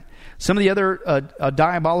 Right? Some of the other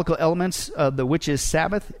diabolical elements of the witches'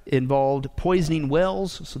 Sabbath involved poisoning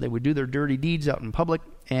wells, so they would do their dirty deeds out in public,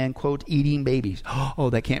 and, quote, eating babies.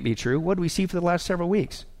 Oh, that can't be true. What do we see for the last several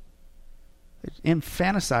weeks?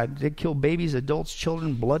 Infanticide. They kill babies, adults,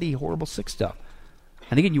 children, bloody, horrible, sick stuff.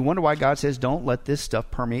 And again, you wonder why God says, don't let this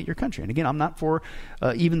stuff permeate your country. And again, I'm not for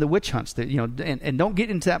even the witch hunts. That, and don't get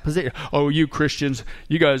into that position. Oh, you Christians,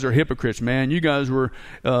 you guys are hypocrites, man. You guys were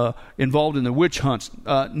involved in the witch hunts.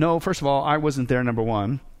 No, first of all, I wasn't there, number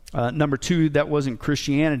one. Number two, that wasn't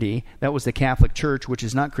Christianity. That was the Catholic Church, which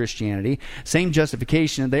is not Christianity. Same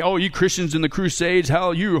justification. You Christians in the Crusades,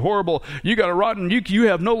 how you horrible. You got a rotten, you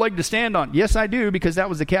have no leg to stand on. Yes, I do, because that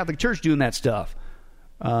was the Catholic Church doing that stuff.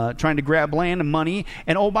 Trying to grab land and money.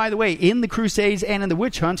 And oh, by the way, in the Crusades and in the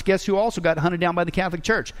witch hunts, guess who also got hunted down by the Catholic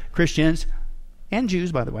Church? Christians and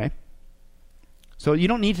Jews, by the way. So you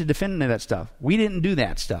don't need to defend any of that stuff. We didn't do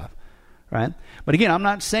that stuff, right? But again, I'm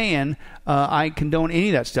not saying I condone any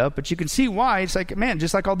of that stuff, but you can see why. It's like, man,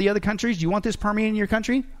 just like all the other countries, do you want this permeating your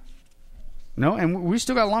country? No, and we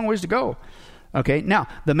still got a long ways to go. Okay, now,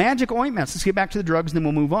 the magic ointments, let's get back to the drugs and then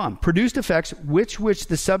we'll move on, produced effects which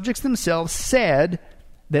the subjects themselves said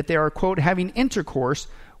that they are, quote, having intercourse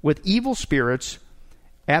with evil spirits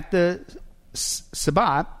at the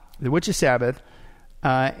Sabbath, the witch's Sabbath,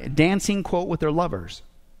 dancing, quote, with their lovers.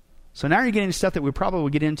 So now you're getting stuff that we probably will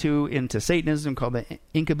get into Satanism, called the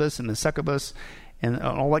incubus and the succubus and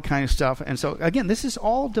all that kind of stuff. And so, again, this is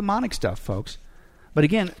all demonic stuff, folks. But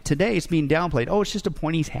again, today it's being downplayed. Oh, it's just a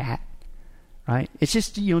pointy hat, right? It's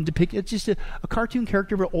just, it's just a cartoon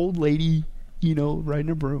character of an old lady, riding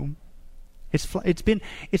a broom. It's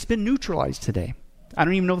been neutralized today. I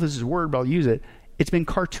don't even know if this is a word, but I'll use it. It's been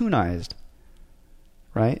cartoonized,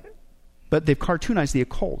 right? But they've cartoonized the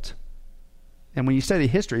occult. And when you study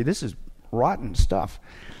history, this is rotten stuff.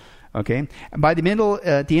 Okay? And at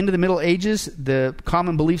the end of the Middle Ages, the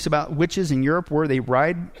common beliefs about witches in Europe were they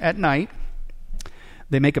ride at night,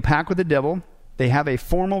 they make a pact with the devil, they have a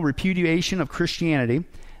formal repudiation of Christianity,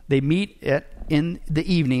 they meet in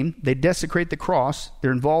the evening, they desecrate the cross,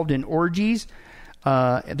 they're involved in orgies,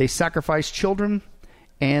 they sacrifice children,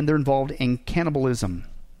 and they're involved in cannibalism.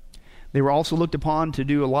 They were also looked upon to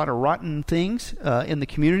do a lot of rotten things in the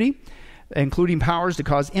community, including powers to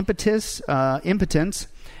cause impotence,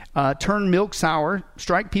 turn milk sour,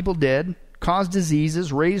 strike people dead, cause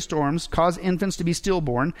diseases, raise storms, cause infants to be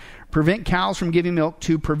stillborn, prevent cows from giving milk,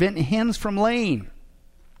 to prevent hens from laying.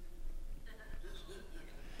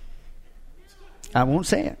 I won't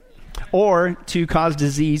say it. Or to cause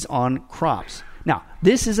disease on crops. Now,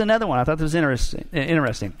 this is another one. I thought this was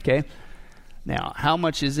interesting. Okay. Now, how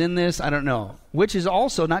much is in this? I don't know. Which is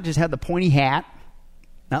also not just have the pointy hat,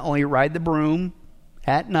 not only ride the broom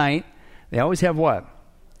at night, they always have what?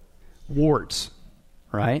 Warts,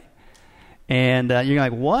 right? And you're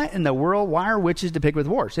like, what in the world? Why are witches depicted with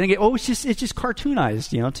warts? And again, it's just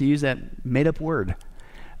cartoonized, to use that made-up word.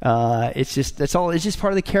 It's just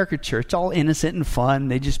part of the caricature. It's all innocent and fun.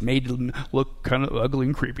 They just made it look kind of ugly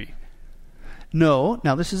and creepy. No,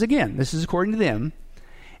 now this is according to them.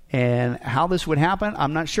 And how this would happen,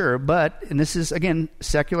 I'm not sure. And this is, again,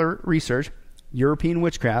 secular research, European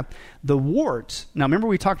witchcraft. The warts, now remember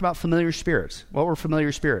we talked about familiar spirits. What were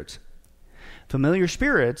familiar spirits? Familiar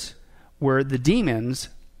spirits were the demons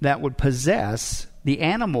that would possess the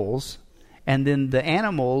animals, and then the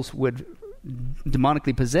animals would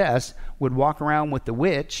demonically possessed would walk around with the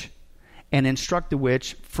witch and instruct the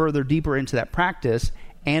witch further deeper into that practice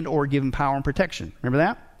and or give them power and protection. Remember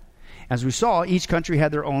that? As we saw, each country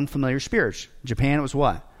had their own familiar spirits. Japan, it was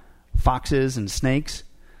what? Foxes and snakes,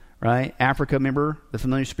 right? Africa, remember, the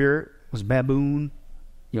familiar spirit was baboon,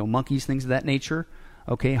 monkeys, things of that nature.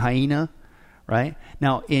 Okay, hyena, right?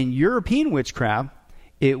 Now, in European witchcraft,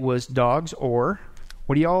 it was dogs, or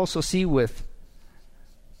what do you also see with,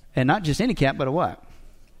 and not just any cat, but a what?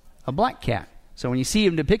 A black cat. So when you see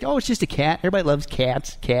him depicted, it's just a cat. Everybody loves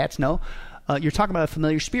cats. No, you're talking about a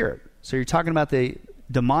familiar spirit. So you're talking about the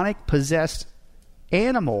demonic possessed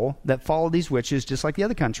animal that followed these witches, just like the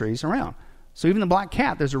other countries around. So even the black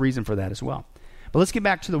cat, there's a reason for that as well. But let's get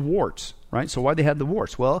back to the warts, right? So why they had the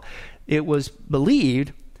warts? Well, it was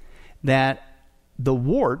believed that the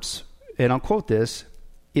warts, and I'll quote this,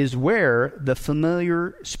 is where the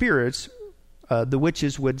familiar spirits, the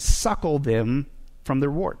witches would suckle them from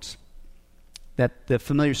their warts. That the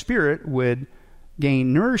familiar spirit would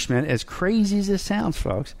gain nourishment, as crazy as this sounds,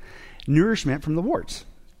 folks, nourishment from the warts.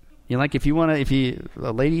 You know, like if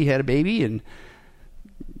a lady had a baby and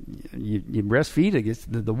you breastfeed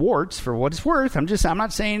against the warts, for what it's worth. I'm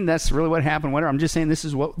not saying that's really what happened, whatever. I'm just saying this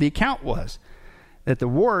is what the account was, that the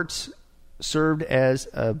warts served as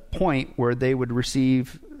a point where they would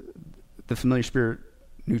receive the familiar spirit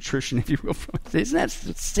nutrition, if you will. Isn't that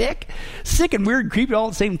sick? Sick and weird and creepy all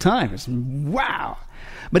at the same time. It's wow.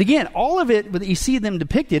 But again, all of it that you see them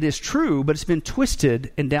depicted is true, but it's been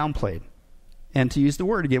twisted and downplayed. And to use the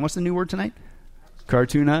word again, what's the new word tonight?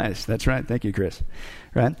 Cartoonized. That's right. Thank you, Chris.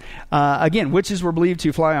 Right. Again, witches were believed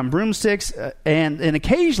to fly on broomsticks, and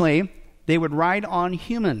occasionally they would ride on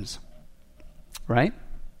humans. Right.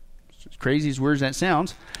 As crazy as weird as that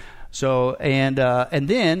sounds. So and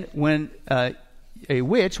then when a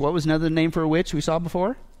witch, what was another name for a witch we saw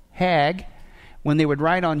before? Hag. When they would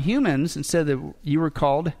ride on humans, instead of you were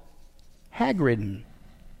called hag-ridden.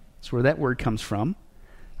 That's where that word comes from.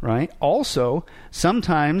 Right? Also,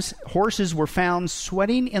 sometimes horses were found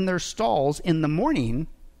sweating in their stalls in the morning,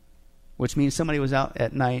 which means somebody was out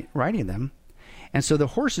at night riding them. And so the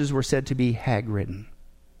horses were said to be hag-ridden.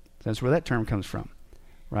 That's where that term comes from.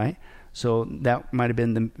 Right? So that might have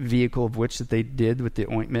been the vehicle of which that they did with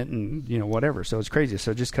the ointment and, whatever. So it's crazy.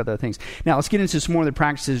 So just cut out things. Now, let's get into some more of the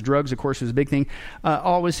practices. Drugs, of course, was a big thing.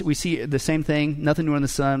 Always we see the same thing. Nothing new under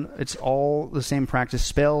the sun. It's all the same practice.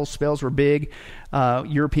 Spells were big.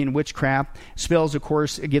 European witchcraft. Spells, of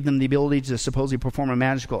course, give them the ability to supposedly perform a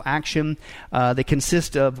magical action. They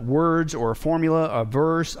consist of words or a formula, a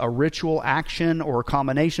verse, a ritual action, or a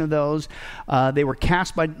combination of those. They were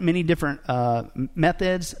cast by many different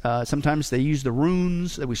methods. Sometimes they use the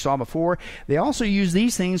runes that we saw before. They also use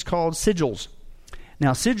these things called sigils.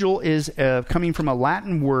 Now, sigil is coming from a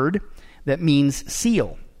Latin word that means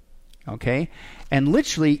seal. Okay? And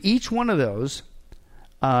literally, each one of those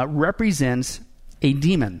represents a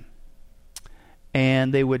demon.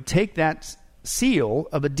 And they would take that seal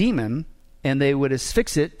of a demon and they would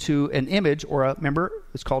affix it to an image or remember,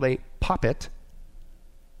 it's called a poppet,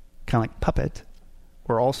 kind of like puppet,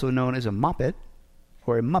 or also known as a moppet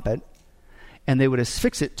or a muppet. And they would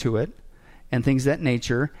affix it to it and things of that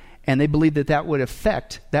nature. And they believed that would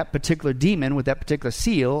affect that particular demon with that particular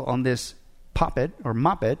seal on this poppet or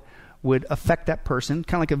moppet would affect that person,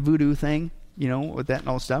 kind of like a voodoo thing, with that and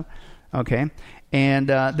all stuff. Okay. And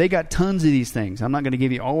they got tons of these things. I'm not going to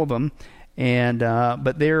give you all of them.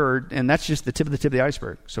 But that's just the tip of the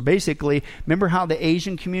iceberg. So basically, remember how the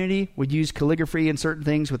Asian community would use calligraphy and certain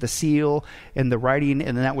things with the seal and the writing,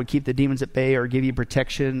 and then that would keep the demons at bay or give you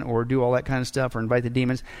protection or do all that kind of stuff or invite the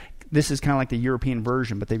demons. This is kind of like the European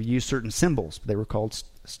version, but they would use certain symbols. They were called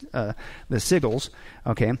the sigils.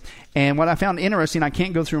 Okay. And what I found interesting, I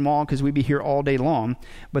can't go through them all because we'd be here all day long,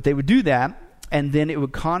 but they would do that, and then it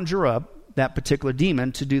would conjure up that particular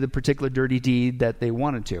demon to do the particular dirty deed that they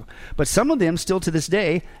wanted to. But some of them, still to this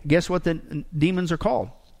day, guess what the demons are called?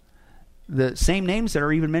 The same names that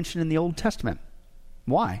are even mentioned in the Old Testament.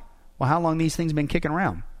 Why? Well, how long these things been kicking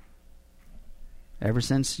around? Ever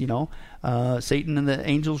since, Satan and the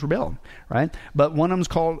angels rebelled, right? But one of them's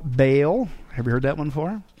called Baal. Have you heard that one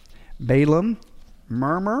before? Balaam.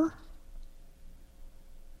 Murmur.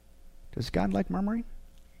 Does God like murmuring?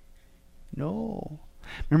 No.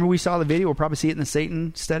 Remember we saw the video, we'll probably see it in the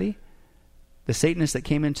Satan study. The Satanists that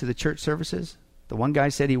came into the church services. The one guy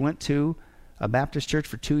said he went to a Baptist church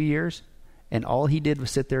for 2 years, and all he did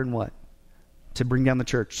was sit there and what? To bring down the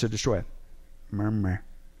church, to destroy it. Murmur.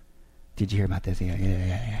 Did you hear about this?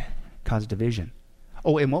 Yeah. Cause division.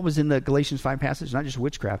 Oh, and what was in the Galatians 5 passage? Not just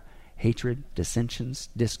witchcraft. Hatred, dissensions,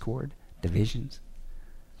 discord, divisions.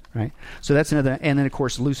 Right? So that's another. And then, of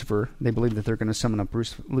course, Lucifer. They believe that they're going to summon up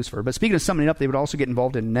Lucifer. But speaking of summoning up, they would also get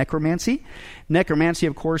involved in necromancy. Necromancy,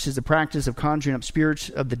 of course, is the practice of conjuring up spirits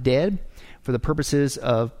of the dead for the purposes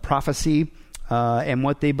of prophecy. And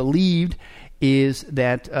what they believed is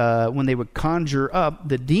that when they would conjure up,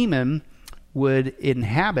 the demon would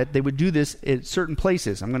inhabit. They would do this at certain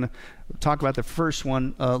places. I'm going to talk about the first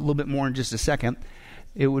one a little bit more in just a second.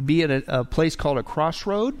 It would be at a place called a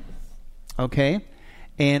crossroad. Okay?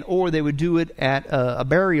 Or they would do it at a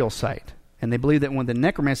burial site. And they believe that when the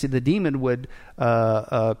necromancy, the demon would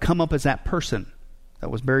come up as that person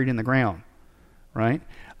that was buried in the ground. Right?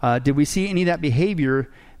 Did we see any of that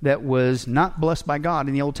behavior that was not blessed by God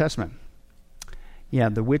in the Old Testament? Yeah,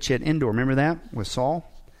 the witch at Endor. Remember that with Saul?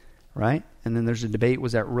 Right? And then there's a debate,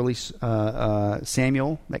 was that really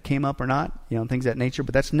Samuel that came up or not? Things of that nature.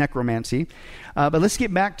 But that's necromancy. But let's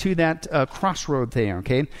get back to that crossroad thing,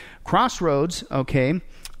 okay? Crossroads, okay,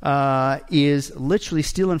 is literally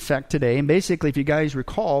still in effect today. And basically, if you guys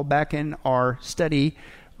recall, back in our study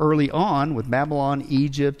early on with Babylon,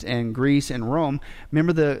 Egypt, and Greece and Rome,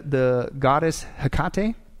 remember the goddess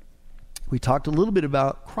Hecate? We talked a little bit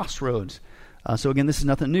about crossroads. So again, this is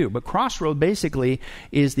nothing new. But crossroad basically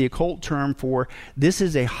is the occult term for this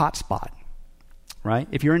is a hot spot. Right?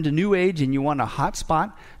 If you're into New Age and you want a hot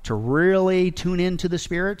spot to really tune into the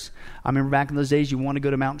spirits, I remember back in those days you want to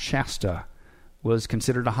go to Mount Shasta, was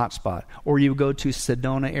considered a hot spot. Or you go to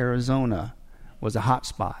Sedona, Arizona, was a hot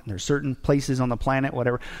spot. And there's certain places on the planet,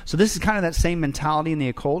 whatever. So this is kind of that same mentality in the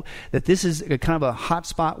occult, that this is a kind of a hot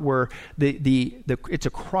spot where it's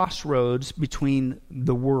a crossroads between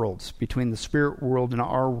the worlds, between the spirit world and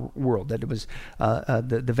our world. That it was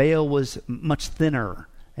the veil was much thinner,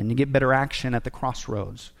 and you get better action at the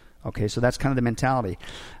crossroads. Okay, so that's kind of the mentality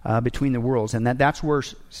between the worlds. And that's where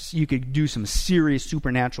you could do some serious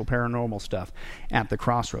supernatural paranormal stuff at the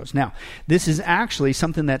crossroads. Now, this is actually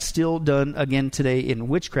something that's still done again today in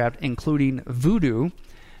witchcraft, including voodoo.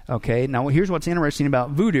 Okay, now here's what's interesting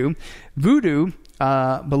about voodoo. Voodoo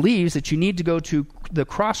believes that you need to go to the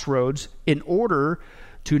crossroads in order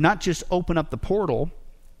to not just open up the portal,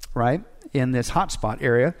 right, in this hotspot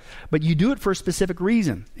area, but you do it for a specific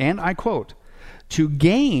reason. And I quote, to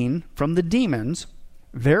gain from the demons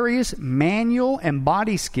various manual and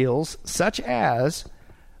body skills such as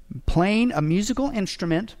playing a musical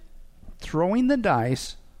instrument, throwing the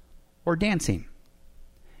dice, or dancing.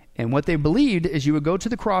 And what they believed is you would go to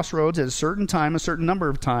the crossroads at a certain time, a certain number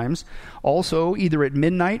of times, also either at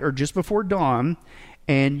midnight or just before dawn,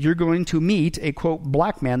 and you're going to meet a, quote,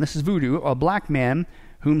 black man, this is voodoo, a black man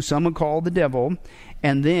whom some would call the devil,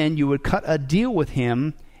 and then you would cut a deal with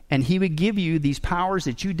him, and he would give you these powers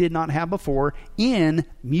that you did not have before in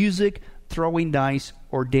music, throwing dice,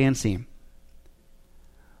 or dancing.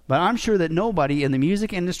 But I'm sure that nobody in the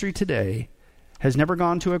music industry today has never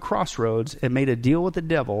gone to a crossroads and made a deal with the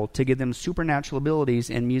devil to give them supernatural abilities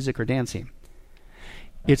in music or dancing.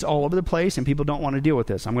 It's all over the place, and people don't want to deal with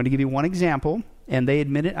this. I'm going to give you one example, and they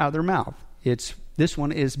admit it out of their mouth. This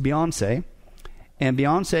one is Beyonce. And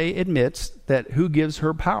Beyonce admits that who gives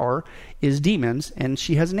her power is demons, and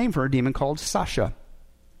she has a name for her demon called Sasha.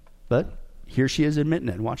 But here she is admitting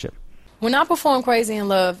it. Watch it. When I performed Crazy in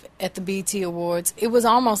Love at the BET Awards, it was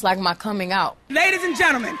almost like my coming out. Ladies and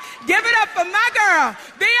gentlemen, give it up for my girl,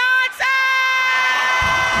 Beyonce!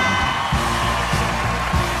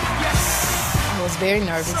 Yes. I was very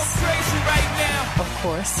nervous. So crazy right now. Of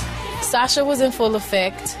course. Sasha was in full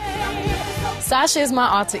effect. Sasha is my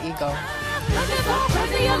alter ego.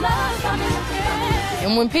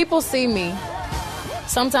 And when people see me,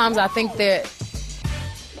 sometimes I think that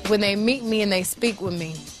when they meet me and they speak with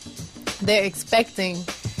me, they're expecting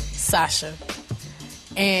Sasha.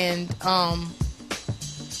 And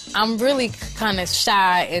I'm really kind of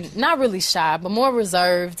shy, and not really shy, but more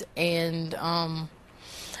reserved, and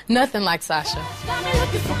nothing like Sasha.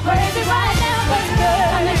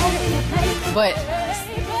 But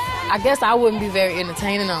I guess I wouldn't be very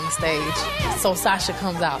entertaining on the stage. So Sasha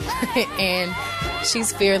comes out and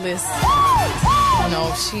she's fearless. You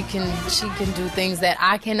know, she can do things that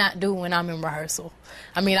I cannot do when I'm in rehearsal.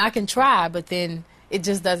 I mean, I can try, but then it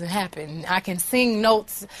just doesn't happen. I can sing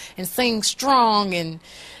notes and sing strong and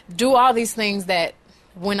do all these things that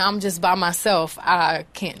when I'm just by myself, I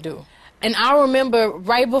can't do. And I remember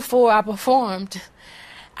right before I performed,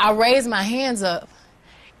 I raised my hands up,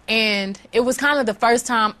 and it was kind of the first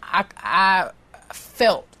time I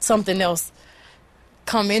felt something else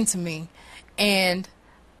come into me, and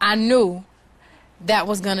I knew that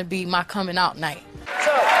was going to be my coming out night.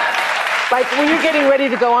 So, like, when you're getting ready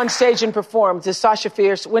to go on stage and perform, does Sasha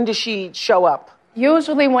Fierce, when does she show up?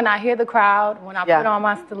 Usually when I hear the crowd, when I put on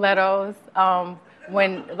my stilettos,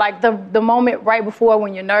 when, like, the moment right before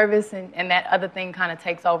when you're nervous and that other thing kind of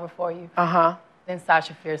takes over for you. Uh-huh. Then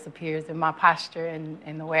Sasha Fierce appears, and my posture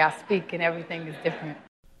and the way I speak and everything is different.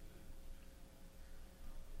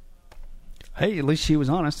 Hey, at least she was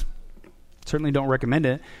honest. Certainly don't recommend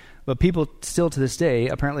it. But people still to this day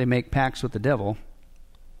apparently make pacts with the devil.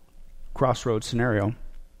 Crossroads scenario.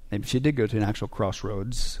 Maybe she did go to an actual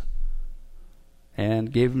crossroads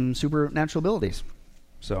and gave him supernatural abilities.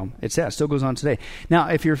 So it's sad. It still goes on today. Now,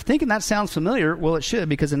 if you're thinking that sounds familiar, well, it should,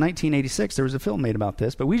 because in 1986 there was a film made about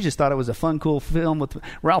this. But we just thought it was a fun, cool film with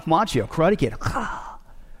Ralph Macchio, Karate Kid. Right,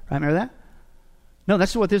 remember that? No,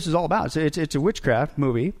 that's what this is all about. It's a witchcraft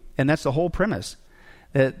movie, and that's the whole premise.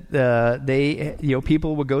 That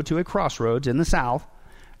people would go to a crossroads in the South,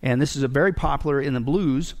 and this is a very popular in the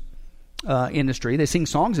blues industry. They sing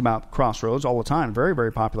songs about crossroads all the time, very,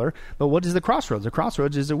 very popular. But what is the crossroads? The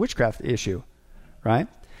crossroads is a witchcraft issue, right?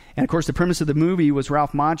 And, of course, the premise of the movie was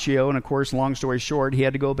Ralph Macchio, and, of course, long story short, he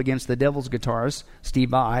had to go up against the Devil's guitarist, Steve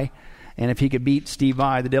Vai. And if he could beat Steve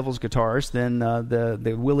Vai, the Devil's guitarist, then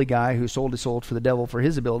the Willie guy who sold his soul for the devil for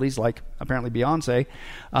his abilities, like apparently Beyonce,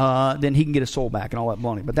 then he can get his soul back and all that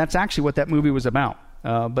baloney. But that's actually what that movie was about.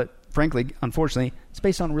 But frankly, unfortunately, it's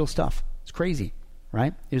based on real stuff. It's crazy,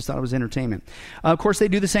 right? You just thought it was entertainment. Of course, they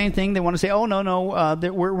do the same thing. They want to say, oh, no,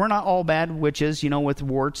 we're not all bad witches, with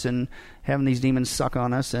warts and having these demons suck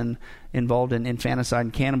on us and involved in infanticide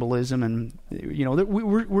and cannibalism. And,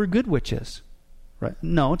 we're good witches. Right?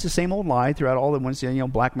 No, it's the same old lie throughout all the ones,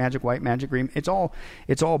 black magic, white magic, green. It's all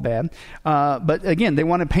bad. But again, they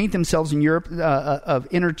want to paint themselves in Europe of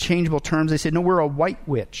interchangeable terms. They said, no, we're a white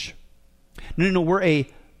witch. No, we're a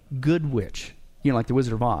good witch. Like the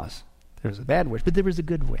Wizard of Oz. There was a bad witch, but there was a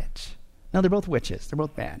good witch. No, they're both witches. They're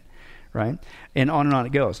both bad. Right? And on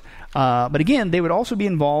it goes. But again, they would also be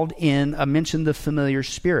involved in, mention the familiar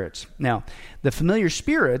spirits. Now, the familiar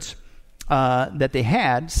spirits that they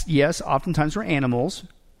had, yes, oftentimes were animals.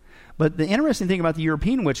 But the interesting thing about the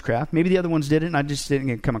European witchcraft, maybe the other ones did it and I just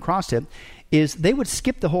didn't come across it, is they would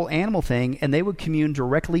skip the whole animal thing and they would commune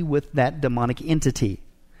directly with that demonic entity.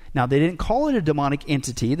 Now, they didn't call it a demonic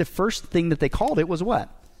entity. The first thing that they called it was what?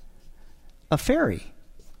 A fairy.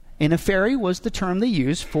 And a fairy was the term they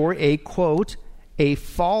used for a, quote, a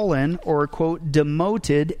fallen or, quote,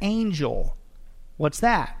 demoted angel. What's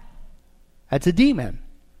that? That's a demon.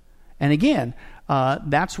 And again,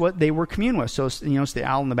 that's what they were commune with. So, it's the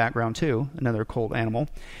owl in the background too, another occult animal.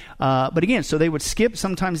 But again, so they would skip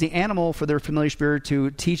sometimes the animal for their familiar spirit to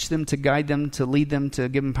teach them, to guide them, to lead them, to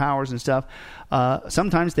give them powers and stuff.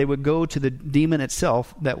 Sometimes they would go to the demon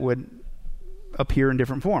itself that would appear in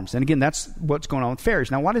different forms. And again, that's what's going on with fairies.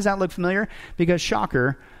 Now, why does that look familiar? Because,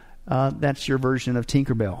 shocker, that's your version of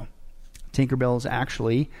Tinkerbell. Tinkerbell is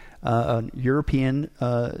actually a European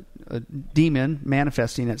demon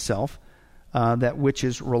manifesting itself that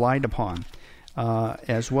witches relied upon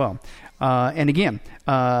as well. And again,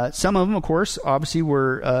 some of them, of course, obviously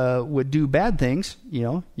would do bad things.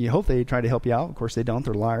 You hope they try to help you out. Of course, they don't.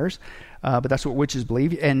 They're liars. But that's what witches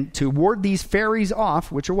believe. And to ward these fairies off,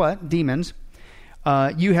 which are what? Demons.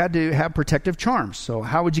 You had to have protective charms. So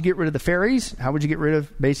how would you get rid of the fairies? How would you get rid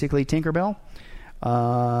of basically Tinkerbell?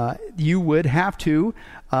 You would have to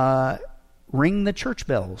ring the church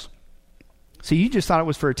bells. So you just thought it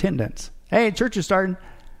was for attendance. Hey, church is starting.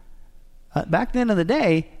 Back then in the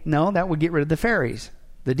day, no, that would get rid of the fairies,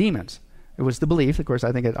 the demons. It was the belief. Of course,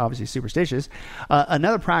 I think it obviously superstitious.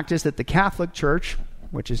 Another practice that the Catholic Church,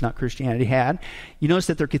 which is not Christianity, had, you notice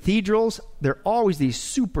that their cathedrals, they're always these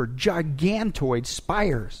super gigantoid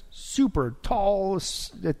spires, super tall,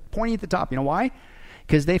 pointy at the top. You know why?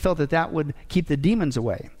 Because they felt that would keep the demons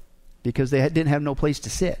away, because they didn't have no place to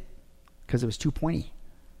sit, because it was too pointy,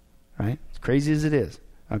 right? As crazy as it is,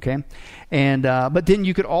 okay? And but then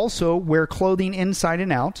you could also wear clothing inside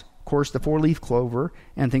and out, of course, the four-leaf clover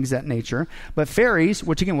and things of that nature. But fairies,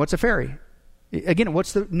 which again, what's a fairy? Again,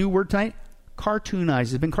 what's the new word tonight?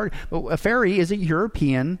 Cartoonized. It's been a fairy is a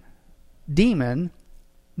European demon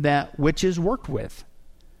that witches worked with.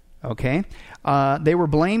 Okay, they were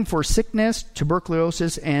blamed for sickness,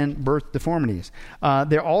 tuberculosis, and birth deformities.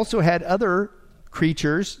 They also had other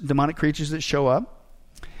creatures, demonic creatures that show up,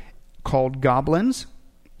 called goblins,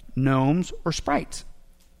 gnomes, or sprites.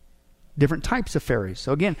 Different types of fairies.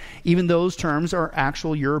 So again, even those terms are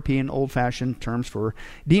actual European old-fashioned terms for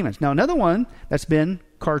demons. Now, another one that's been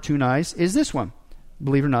cartoonized is this one.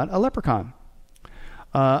 Believe it or not, a leprechaun.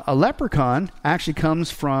 A leprechaun actually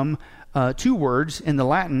comes from two words in the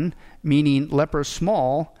Latin, meaning lepra,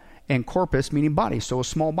 small, and corpus, meaning body, so a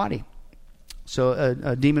small body. So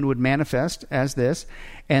a demon would manifest as this,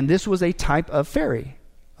 and this was a type of fairy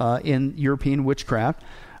in European witchcraft,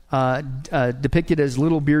 depicted as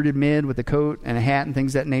little bearded men with a coat and a hat and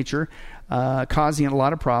things of that nature, causing a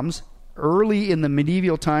lot of problems. Early in the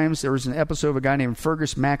medieval times, there was an episode of a guy named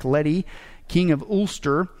Fergus MacLeody, king of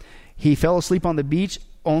Ulster. He fell asleep on the beach,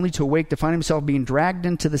 only to awake to find himself being dragged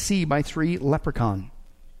into the sea by 3 leprechauns.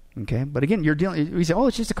 Okay, but again, we say, oh,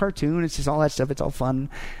 it's just a cartoon, it's just all that stuff, it's all fun.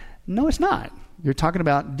 No, it's not. You're talking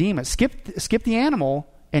about demons. Skip the animal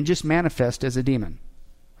and just manifest as a demon.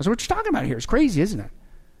 That's what you're talking about here. It's crazy, isn't it?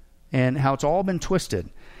 And how it's all been twisted.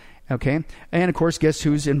 Okay, and of course, guess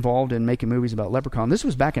who's involved in making movies about Leprechaun? This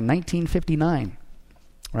was back in 1959,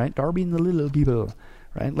 right? Darby and the Little People.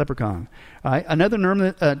 Right, leprechaun. Another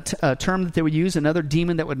term that they would use, another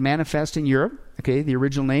demon that would manifest in Europe, okay, the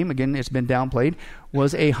original name, again, it's been downplayed,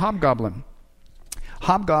 was a hobgoblin.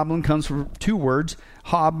 Hobgoblin comes from 2 words,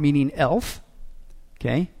 hob meaning elf,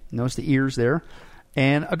 okay, notice the ears there,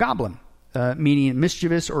 and a goblin. meaning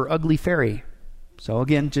mischievous or ugly fairy. So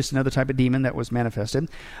again, just another type of demon that was manifested.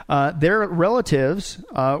 Their relatives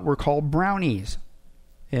were called brownies.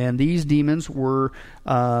 And these demons were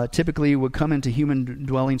typically would come into human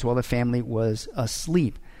dwellings while the family was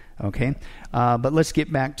asleep. Okay, but let's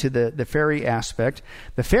get back to the fairy aspect.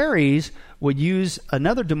 The fairies would use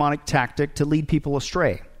another demonic tactic to lead people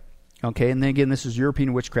astray. Okay, and then again, this is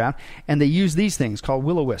European witchcraft, and they use these things called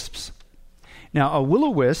will-o-wisps. Now, a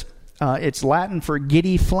will-o-wisp, it's Latin for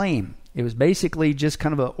giddy flame. It was basically just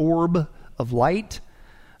kind of an orb of light.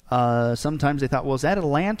 Sometimes they thought, well, is that a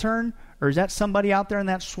lantern? Or is that somebody out there in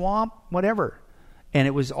that swamp? Whatever. And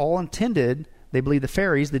it was all intended, they believe the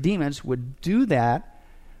fairies, the demons, would do that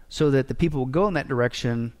so that the people would go in that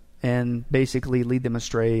direction and basically lead them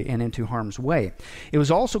astray and into harm's way. It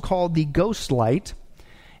was also called the ghost light.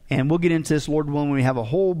 And we'll get into this, Lord willing, when we have a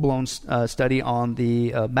whole-blown study on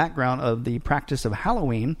the background of the practice of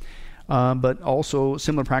Halloween, but also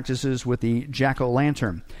similar practices with the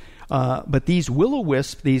jack-o'-lantern. But these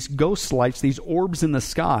will-o'-wisps, these ghost lights, these orbs in the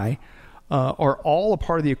sky, are all a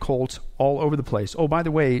part of the occult all over the place. Oh, by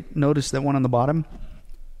the way, notice that one on the bottom?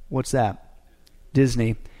 What's that?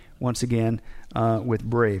 Disney, once again, with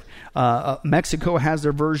Brave. Mexico has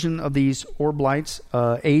their version of these orb lights.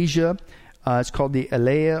 Asia, it's called the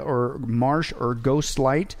Alea or Marsh or Ghost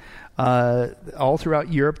Light. All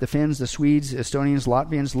throughout Europe, the Finns, the Swedes, Estonians,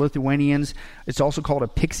 Latvians, Lithuanians. It's also called a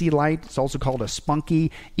pixie light. It's also called a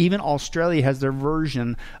spunky. Even Australia has their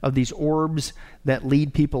version of these orbs that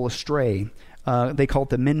lead people astray. They call it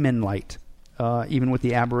the Min Min light, even with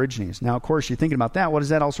the Aborigines. Now, of course, you're thinking about that. What does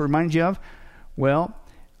that also remind you of? Well,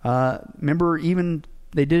 remember, even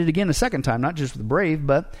they did it again a second time, not just with Brave,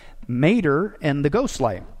 but Mater and the Ghost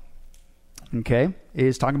Light. Okay,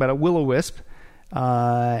 is talking about a will-o'-wisp.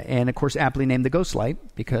 And of course, aptly named the ghost light,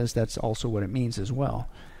 because that's also what it means as well.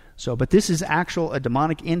 So, but this is a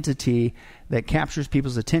demonic entity that captures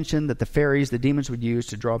people's attention, that the fairies, the demons would use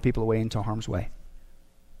to draw people away into harm's way.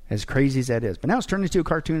 As crazy as that is. But now it's turned into a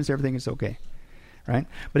cartoon, and everything is okay. Right?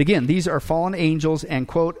 But again, these are fallen angels, and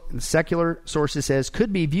quote, the secular sources says,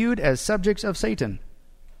 could be viewed as subjects of Satan.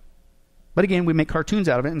 But again, we make cartoons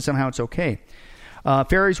out of it, and somehow it's okay.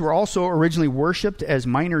 Fairies were also originally worshipped as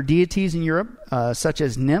minor deities in Europe, such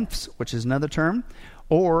as nymphs, which is another term,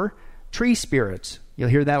 or tree spirits. You'll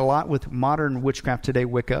hear that a lot with modern witchcraft today,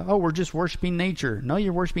 Wicca. Oh, we're just worshiping nature. No,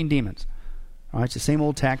 you're worshiping demons. All right, it's the same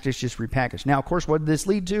old tactics, just repackaged. Now, of course, what did this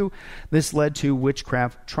lead to? This led to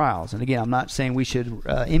witchcraft trials. And again, I'm not saying we should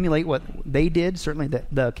emulate what they did, certainly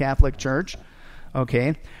the Catholic Church.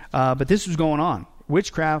 Okay, but this was going on.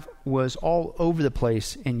 Witchcraft was all over the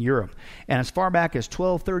place in Europe. And as far back as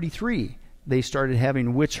 1233, they started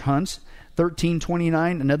having witch hunts.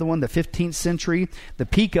 1329, another one, the 15th century. The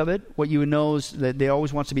peak of it, what you would know is that they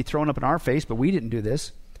always want to be thrown up in our face, but we didn't do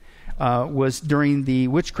this, was during the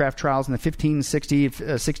witchcraft trials in the 1560,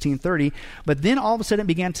 1630. But then all of a sudden it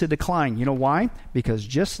began to decline. You know why? Because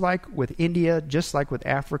just like with India, just like with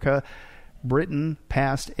Africa, Britain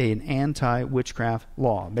passed an anti-witchcraft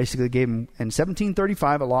law. Basically gave them, in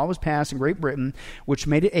 1735, a law was passed in Great Britain which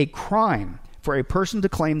made it a crime for a person to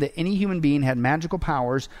claim that any human being had magical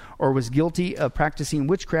powers or was guilty of practicing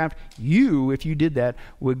witchcraft. You, if you did that,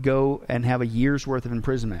 would go and have a year's worth of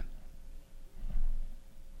imprisonment.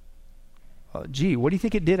 What do you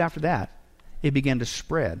think it did after that? It began to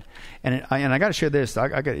spread. And I got to share this.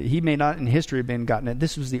 He may not in history have been gotten it.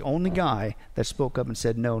 This was the only guy that spoke up and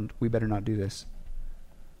said, no, we better not do this.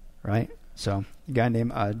 Right? So, a guy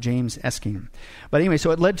named James Esking. But anyway,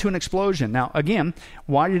 so it led to an explosion. Now, again,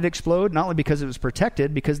 why did it explode? Not only because it was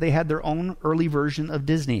protected, because they had their own early version of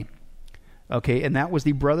Disney. Okay, and that was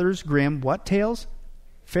the Brothers Grimm, what tales?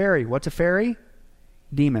 Fairy. What's a fairy?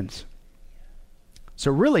 Demons. So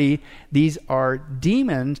really, these are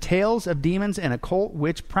tales of demons and occult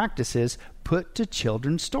witch practices put to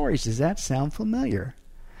children's stories. Does that sound familiar?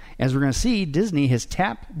 As we're going to see, Disney has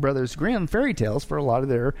tapped Brothers Grimm fairy tales for a lot of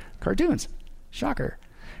their cartoons. Shocker,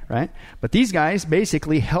 right? But these guys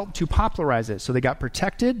basically helped to popularize it. So they got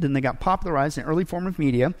protected, then they got popularized in an early form of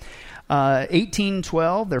media.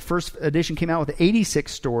 1812, their first edition came out with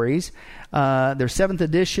 86 stories. Their seventh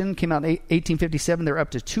edition came out in 1857. They're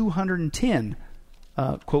up to 210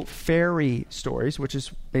 quote, fairy stories, which is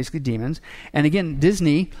basically demons. And again,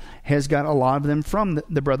 Disney has got a lot of them from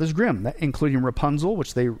the Brothers Grimm, including Rapunzel,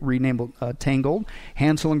 which they renamed Tangled,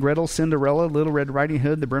 Hansel and Gretel, Cinderella, Little Red Riding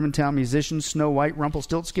Hood, the Birmingham Musicians, Snow White,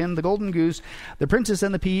 Rumpelstiltskin, the Golden Goose, the Princess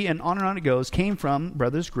and the Pea, and on it goes, came from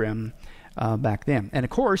Brothers Grimm back then. And of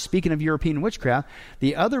course, speaking of European witchcraft,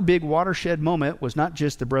 the other big watershed moment was not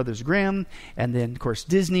just the Brothers Grimm and then, of course,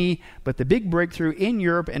 Disney, but the big breakthrough in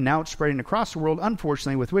Europe, and now it's spreading across the world,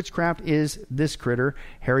 unfortunately, with witchcraft, is this critter,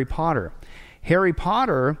 Harry Potter. Harry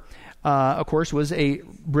Potter, of course, was a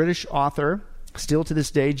British author. Still to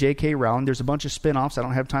this day, J.K. Rowling. There's a bunch of spin-offs. I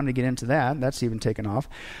don't have time to get into that. That's even taken off.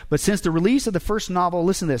 But since the release of the first novel,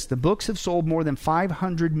 listen to this, the books have sold more than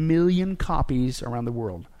 500 million copies around the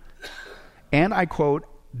world. And I quote,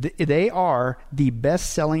 they are the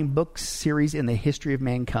best-selling book series in the history of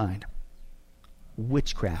mankind.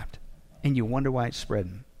 Witchcraft. And you wonder why it's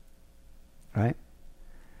spreading. Right?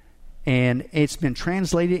 And it's been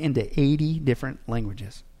translated into 80 different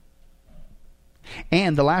languages.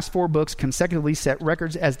 And the last 4 books consecutively set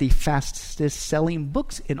records as the fastest-selling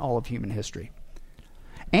books in all of human history.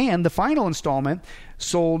 And the final installment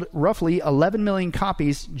sold roughly 11 million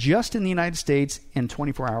copies just in the United States in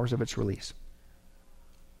 24 hours of its release.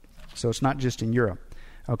 So it's not just in Europe.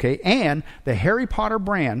 Okay, and the Harry Potter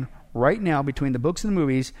brand, right now, between the books and the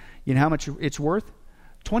movies, you know how much it's worth?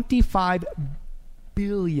 $25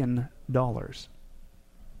 billion.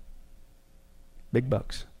 Big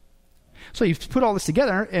bucks. So you put all this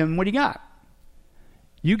together, and what do you got?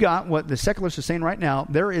 You got what the secularists are saying right now.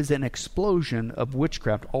 There is an explosion of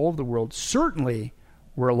witchcraft all over the world, certainly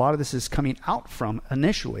where a lot of this is coming out from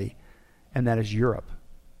initially, and that is Europe.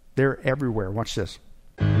 They're everywhere. Watch this.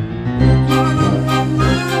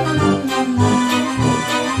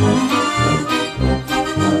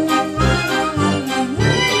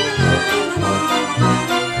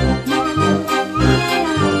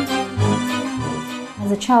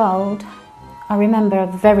 As a child, I remember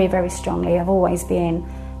very, very strongly of always being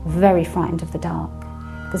very frightened of the dark.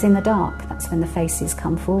 Because in the dark, that's when the faces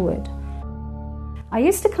come forward. I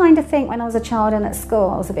used to kind of think when I was a child and at school,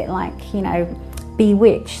 I was a bit like,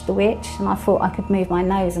 Bewitched, the witch, and I thought I could move my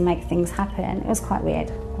nose and make things happen. It was quite weird.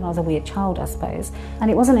 When I was a weird child, I suppose.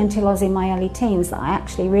 And it wasn't until I was in my early teens that I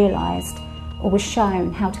actually realised or was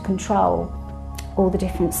shown how to control all the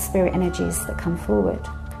different spirit energies that come forward.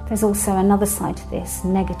 There's also another side to this,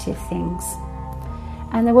 negative things.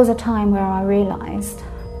 And there was a time where I realised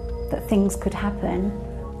that things could happen,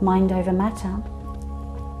 mind over matter.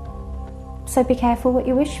 So be careful what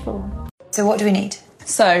you wish for. So what do we need?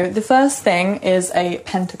 So the first thing is a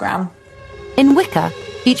pentagram. In Wicca,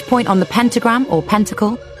 each point on the pentagram or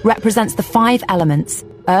pentacle represents the 5 elements: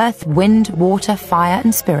 earth, wind, water, fire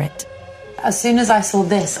and spirit. As soon as I saw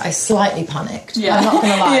this, I slightly panicked. Yeah. I'm not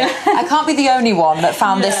going to lie. Yeah. I can't be the only one that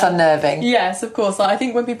found this unnerving. Yes, of course. I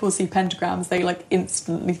think when people see pentagrams, they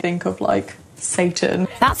instantly think of Satan.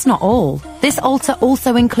 That's not all. This altar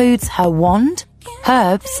also includes her wand,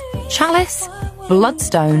 herbs, chalice,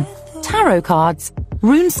 bloodstone, tarot cards,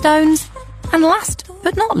 runestones, and last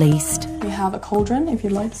but not least, We have a cauldron, if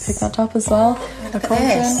you'd like to pick that up as well. A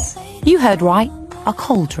cauldron. You heard right, a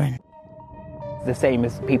cauldron. The same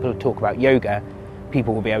as people talk about yoga,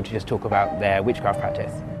 people will be able to just talk about their witchcraft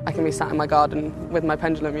practice. I can be sat in my garden with my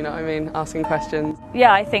pendulum, you know what I mean, asking questions.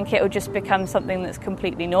 Yeah, I think it will just become something that's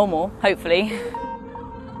completely normal, hopefully.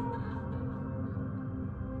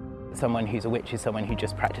 Someone who's a witch is someone who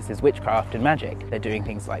just practices witchcraft and magic. They're doing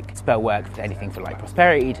things like spell work, anything for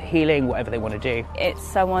prosperity, to healing, whatever they want to do. It's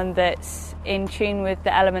someone that's in tune with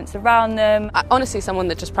the elements around them. Honestly, someone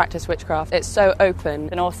that just practices witchcraft. It's so open.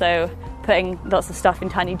 And also putting lots of stuff in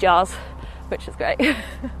tiny jars, which is great.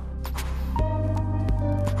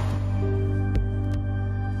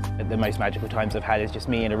 The most magical times I've had is just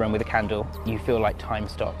me in a room with a candle. You feel like time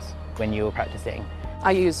stops when you're practicing.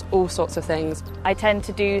 I use all sorts of things. I tend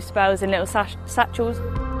to do spells in little satchels.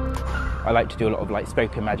 I like to do a lot of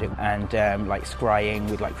spoken magic and scrying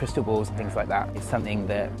with crystal balls and things like that. It's something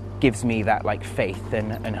that gives me that faith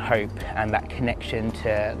and hope and that connection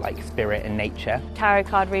to spirit and nature. Tarot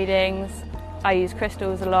card readings. I use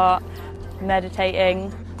crystals a lot.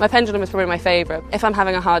 Meditating. My pendulum is probably my favourite. If I'm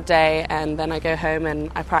having a hard day and then I go home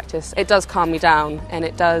and I practice, it does calm me down, and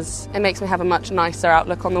it makes me have a much nicer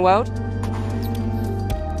outlook on the world.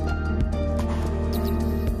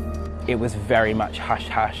 It was very much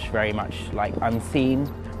hush-hush, very much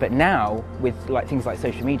unseen. But now, with things like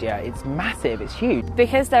social media, it's massive, it's huge.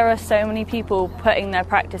 Because there are so many people putting their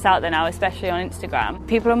practice out there now, especially on Instagram,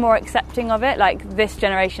 people are more accepting of it, this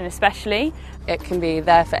generation especially. It can be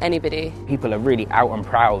there for anybody. People are really out and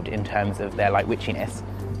proud in terms of their witchiness.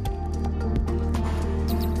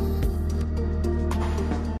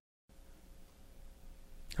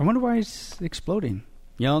 I wonder why it's exploding.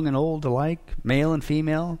 Young and old alike, male and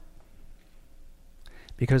female.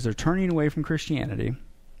 Because they're turning away from Christianity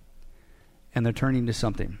and they're turning to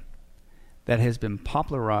something that has been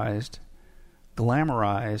popularized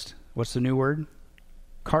glamorized. What's the new word?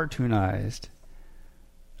 Cartoonized.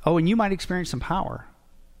 Oh, and you might experience some power,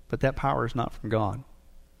 but that power is not from God.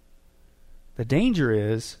 The danger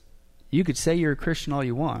is, you could say you're a Christian all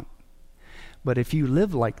you want, but if you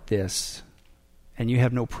live like this, and you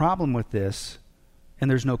have no problem with this, and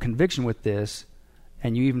there's no conviction with this,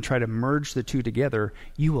 and you even try to merge the two together,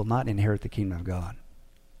 you will not inherit the kingdom of God.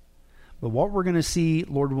 But what we're going to see,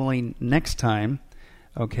 Lord willing, next time,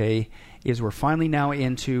 okay, is we're finally now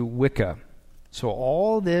into Wicca. So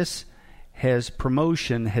all this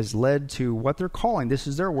promotion has led to what they're calling, this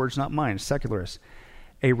is their words, not mine, secularists,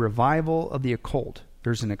 a revival of the occult.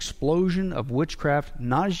 There's an explosion of witchcraft,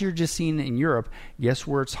 not as you're just seeing in Europe. Guess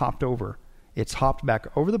where it's hopped over? It's hopped back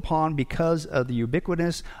over the pond because of the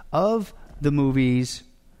ubiquitous of the movies,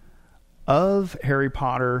 of Harry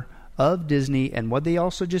Potter, of Disney, and what they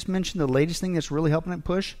also just mentioned, the latest thing that's really helping it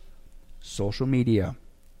push, social media,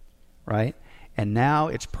 right? And now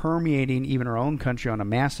it's permeating even our own country on a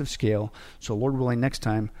massive scale. So Lord willing, next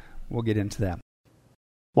time we'll get into that.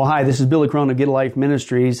 Well, hi, this is Billy Crone of Get a Life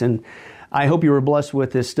Ministries, and I hope you were blessed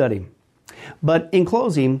with this study. But in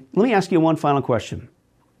closing, let me ask you one final question.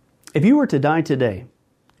 If you were to die today,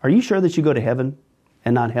 are you sure that you go to heaven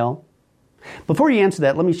and not hell? Before you answer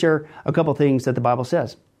that, let me share a couple things that the Bible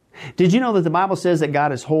says. Did you know that the Bible says that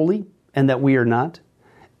God is holy and that we are not?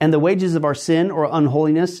 And the wages of our sin or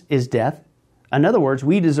unholiness is death. In other words,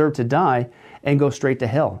 we deserve to die and go straight to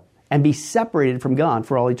hell and be separated from God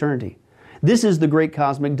for all eternity. This is the great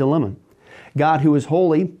cosmic dilemma. God who is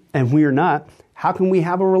holy and we are not, how can we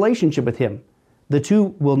have a relationship with Him? The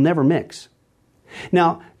two will never mix.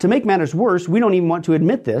 Now, to make matters worse, we don't even want to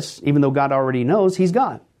admit this, even though God already knows He's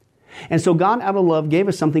God. And so God, out of love, gave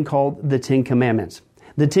us something called the Ten Commandments.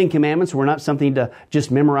 The Ten Commandments were not something to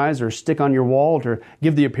just memorize or stick on your wall to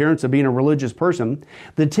give the appearance of being a religious person.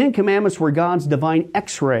 The Ten Commandments were God's divine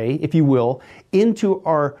X-ray, if you will, into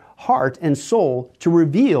our heart and soul to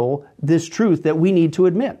reveal this truth that we need to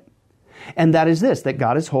admit. And that is this, that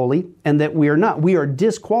God is holy and that we are not. We are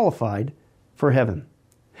disqualified for heaven.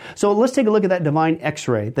 So let's take a look at that divine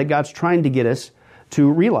X-ray that God's trying to get us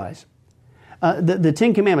to realize. The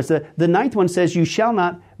Ten Commandments, the ninth one says, you shall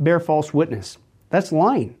not bear false witness. That's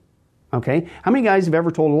lying. Okay? How many guys have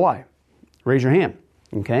ever told a lie? Raise your hand.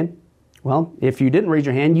 Okay? Well, if you didn't raise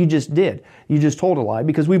your hand, you just did. You just told a lie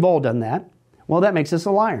because we've all done that. Well, that makes us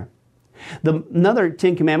a liar. Another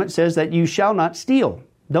Ten Commandment says that you shall not steal.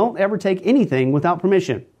 Don't ever take anything without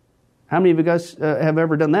permission. How many of you guys have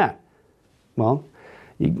ever done that? Well,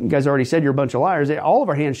 you guys already said you're a bunch of liars. All of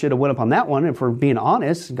our hands should have went up on that one. If we're being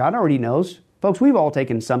honest, God already knows. Folks, we've all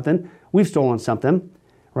taken something. We've stolen something,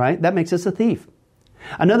 right? That makes us a thief.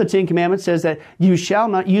 Another Ten Commandments says that you shall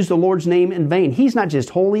not use the Lord's name in vain. He's not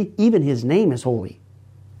just holy, even His name is holy.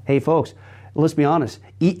 Hey, folks, let's be honest.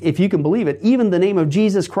 If you can believe it, even the name of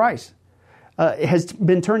Jesus Christ has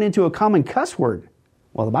been turned into a common cuss word.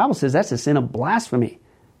 Well, the Bible says that's a sin of blasphemy.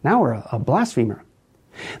 Now we're a blasphemer.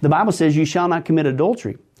 The Bible says you shall not commit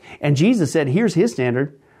adultery. And Jesus said, here's His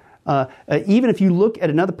standard. Even if you look at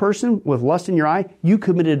another person with lust in your eye, you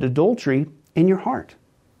committed adultery in your heart.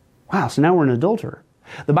 Wow, so now we're an adulterer.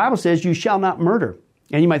 The Bible says you shall not murder.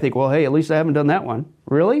 And you might think, well, hey, at least I haven't done that one.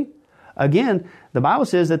 Really? Again, the Bible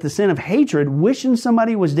says that the sin of hatred, wishing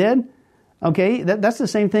somebody was dead, okay, that's the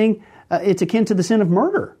same thing. It's akin to the sin of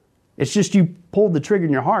murder. It's just you pulled the trigger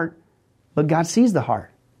in your heart, but God sees the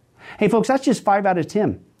heart. Hey, folks, that's just 5 out of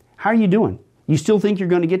 10. How are you doing? You still think you're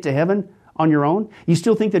going to get to heaven on your own? You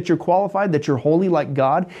still think that you're qualified, that you're holy like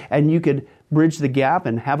God, and you could bridge the gap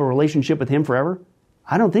and have a relationship with Him forever?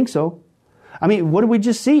 I don't think so. I mean, what did we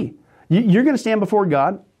just see? You're going to stand before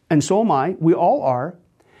God, and so am I. We all are.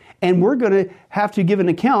 And we're going to have to give an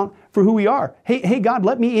account for who we are. Hey, God,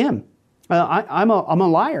 let me in. I'm a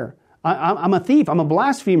liar. I'm a thief. I'm a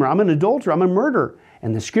blasphemer. I'm an adulterer. I'm a murderer.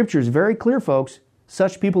 And the Scripture is very clear, folks.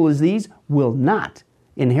 Such people as these will not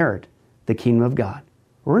inherit the kingdom of God.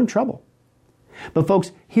 We're in trouble. But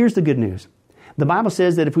folks, here's the good news. The Bible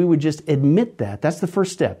says that if we would just admit that, that's the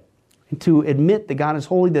first step. To admit that God is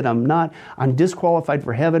holy, that I'm disqualified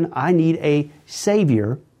for heaven, I need a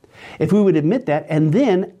Savior. If we would admit that and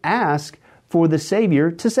then ask for the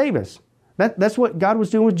Savior to save us. That's what God was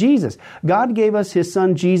doing with Jesus. God gave us His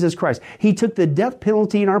Son, Jesus Christ. He took the death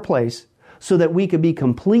penalty in our place so that we could be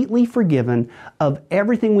completely forgiven of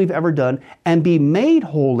everything we've ever done and be made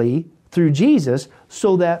holy through Jesus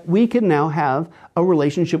so that we can now have a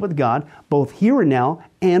relationship with God both here and now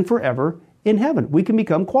and forever in heaven. We can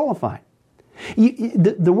become qualified.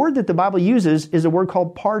 The word that the Bible uses is a word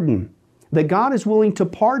called pardon. That God is willing to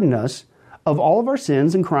pardon us of all of our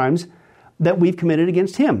sins and crimes that we've committed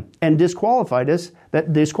against Him and disqualified us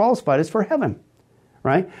for heaven,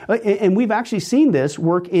 right? And we've actually seen this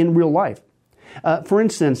work in real life. For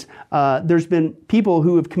instance, there's been people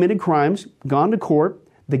who have committed crimes, gone to court,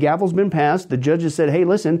 the gavel's been passed, the judge has said, hey,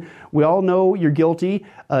 listen, we all know you're guilty,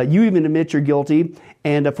 you even admit you're guilty,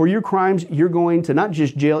 and for your crimes, you're going to not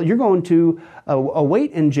just jail, you're going to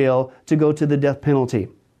await in jail to go to the death penalty.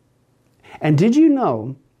 And did you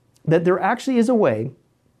know that there actually is a way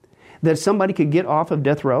that somebody could get off of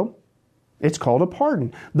death row? It's called a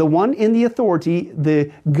pardon. The one in the authority,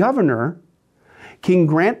 the governor, can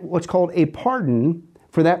grant what's called a pardon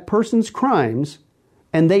for that person's crimes,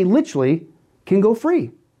 and they literally can go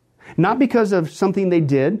free. Not because of something they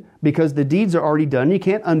did, because the deeds are already done, you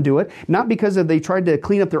can't undo it. Not because they tried to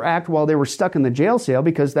clean up their act while they were stuck in the jail cell,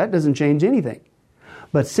 because that doesn't change anything.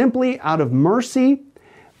 But simply out of mercy,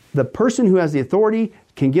 the person who has the authority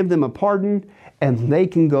can give them a pardon, and they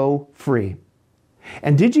can go free.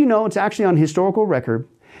 And did you know, it's actually on historical record,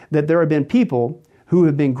 that there have been people who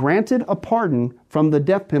have been granted a pardon from the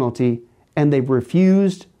death penalty, and they've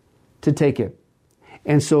refused to take it.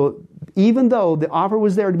 And so, even though the offer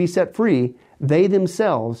was there to be set free, they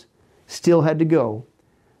themselves still had to go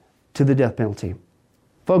to the death penalty.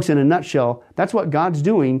 Folks, in a nutshell, that's what God's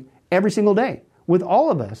doing every single day with all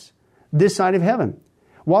of us this side of heaven.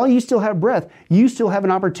 While you still have breath, you still have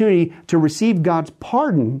an opportunity to receive God's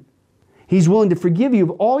pardon. He's willing to forgive you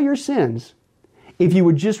of all your sins if you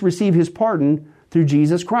would just receive His pardon through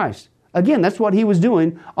Jesus Christ. Again, that's what He was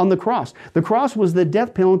doing on the cross. The cross was the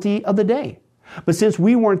death penalty of the day. But since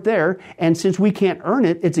we weren't there, and since we can't earn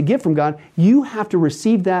it, it's a gift from God, you have to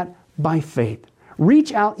receive that by faith.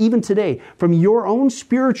 Reach out even today from your own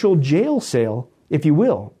spiritual jail cell, if you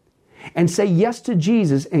will, and say yes to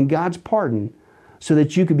Jesus and God's pardon so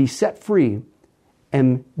that you can be set free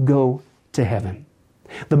and go to heaven.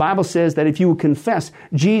 The Bible says that if you will confess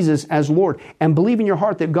Jesus as Lord and believe in your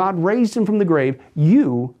heart that God raised Him from the grave,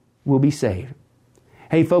 you will be saved.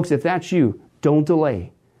 Hey folks, if that's you, don't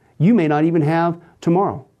delay. You may not even have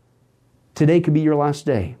tomorrow. Today could be your last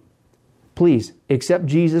day. Please accept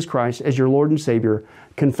Jesus Christ as your Lord and Savior.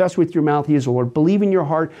 Confess with your mouth He is Lord. Believe in your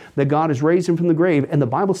heart that God has raised Him from the grave. And the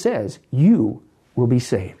Bible says you will be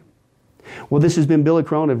saved. Well, this has been Billy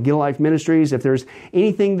Crone of Get a Life Ministries. If there's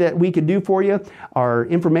anything that we could do for you, our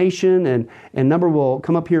information and number will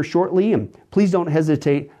come up here shortly. And please don't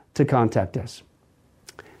hesitate to contact us.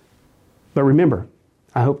 But remember,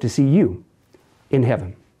 I hope to see you in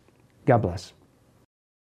heaven. God bless.